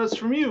 any shout-outs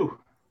from you?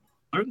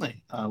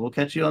 Certainly. We'll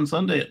catch you on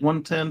Sunday at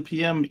 1:10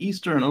 p.m.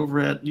 Eastern over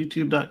at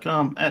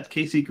youtube.com at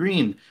Casey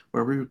Green,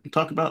 where we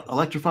talk about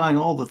electrifying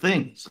all the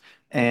things.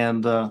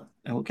 And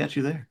we'll catch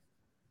you there.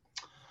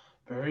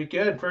 Very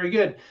good. Very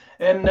good.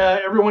 And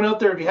everyone out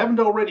there, if you haven't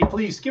already,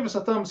 please give us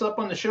a thumbs up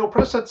on the show.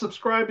 Press that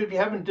subscribe if you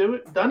haven't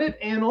done it.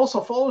 And also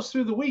follow us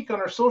through the week on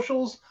our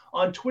socials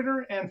on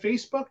Twitter and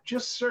Facebook.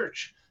 Just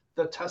search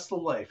The Tesla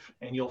Life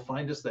and you'll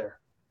find us there.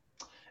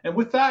 And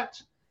with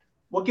that,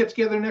 we'll get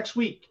together next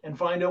week and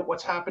find out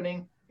what's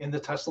happening in the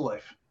Tesla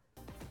Life.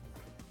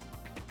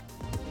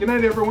 Good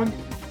night, everyone.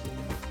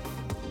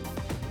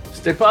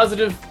 Stay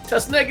positive,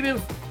 test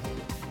negative.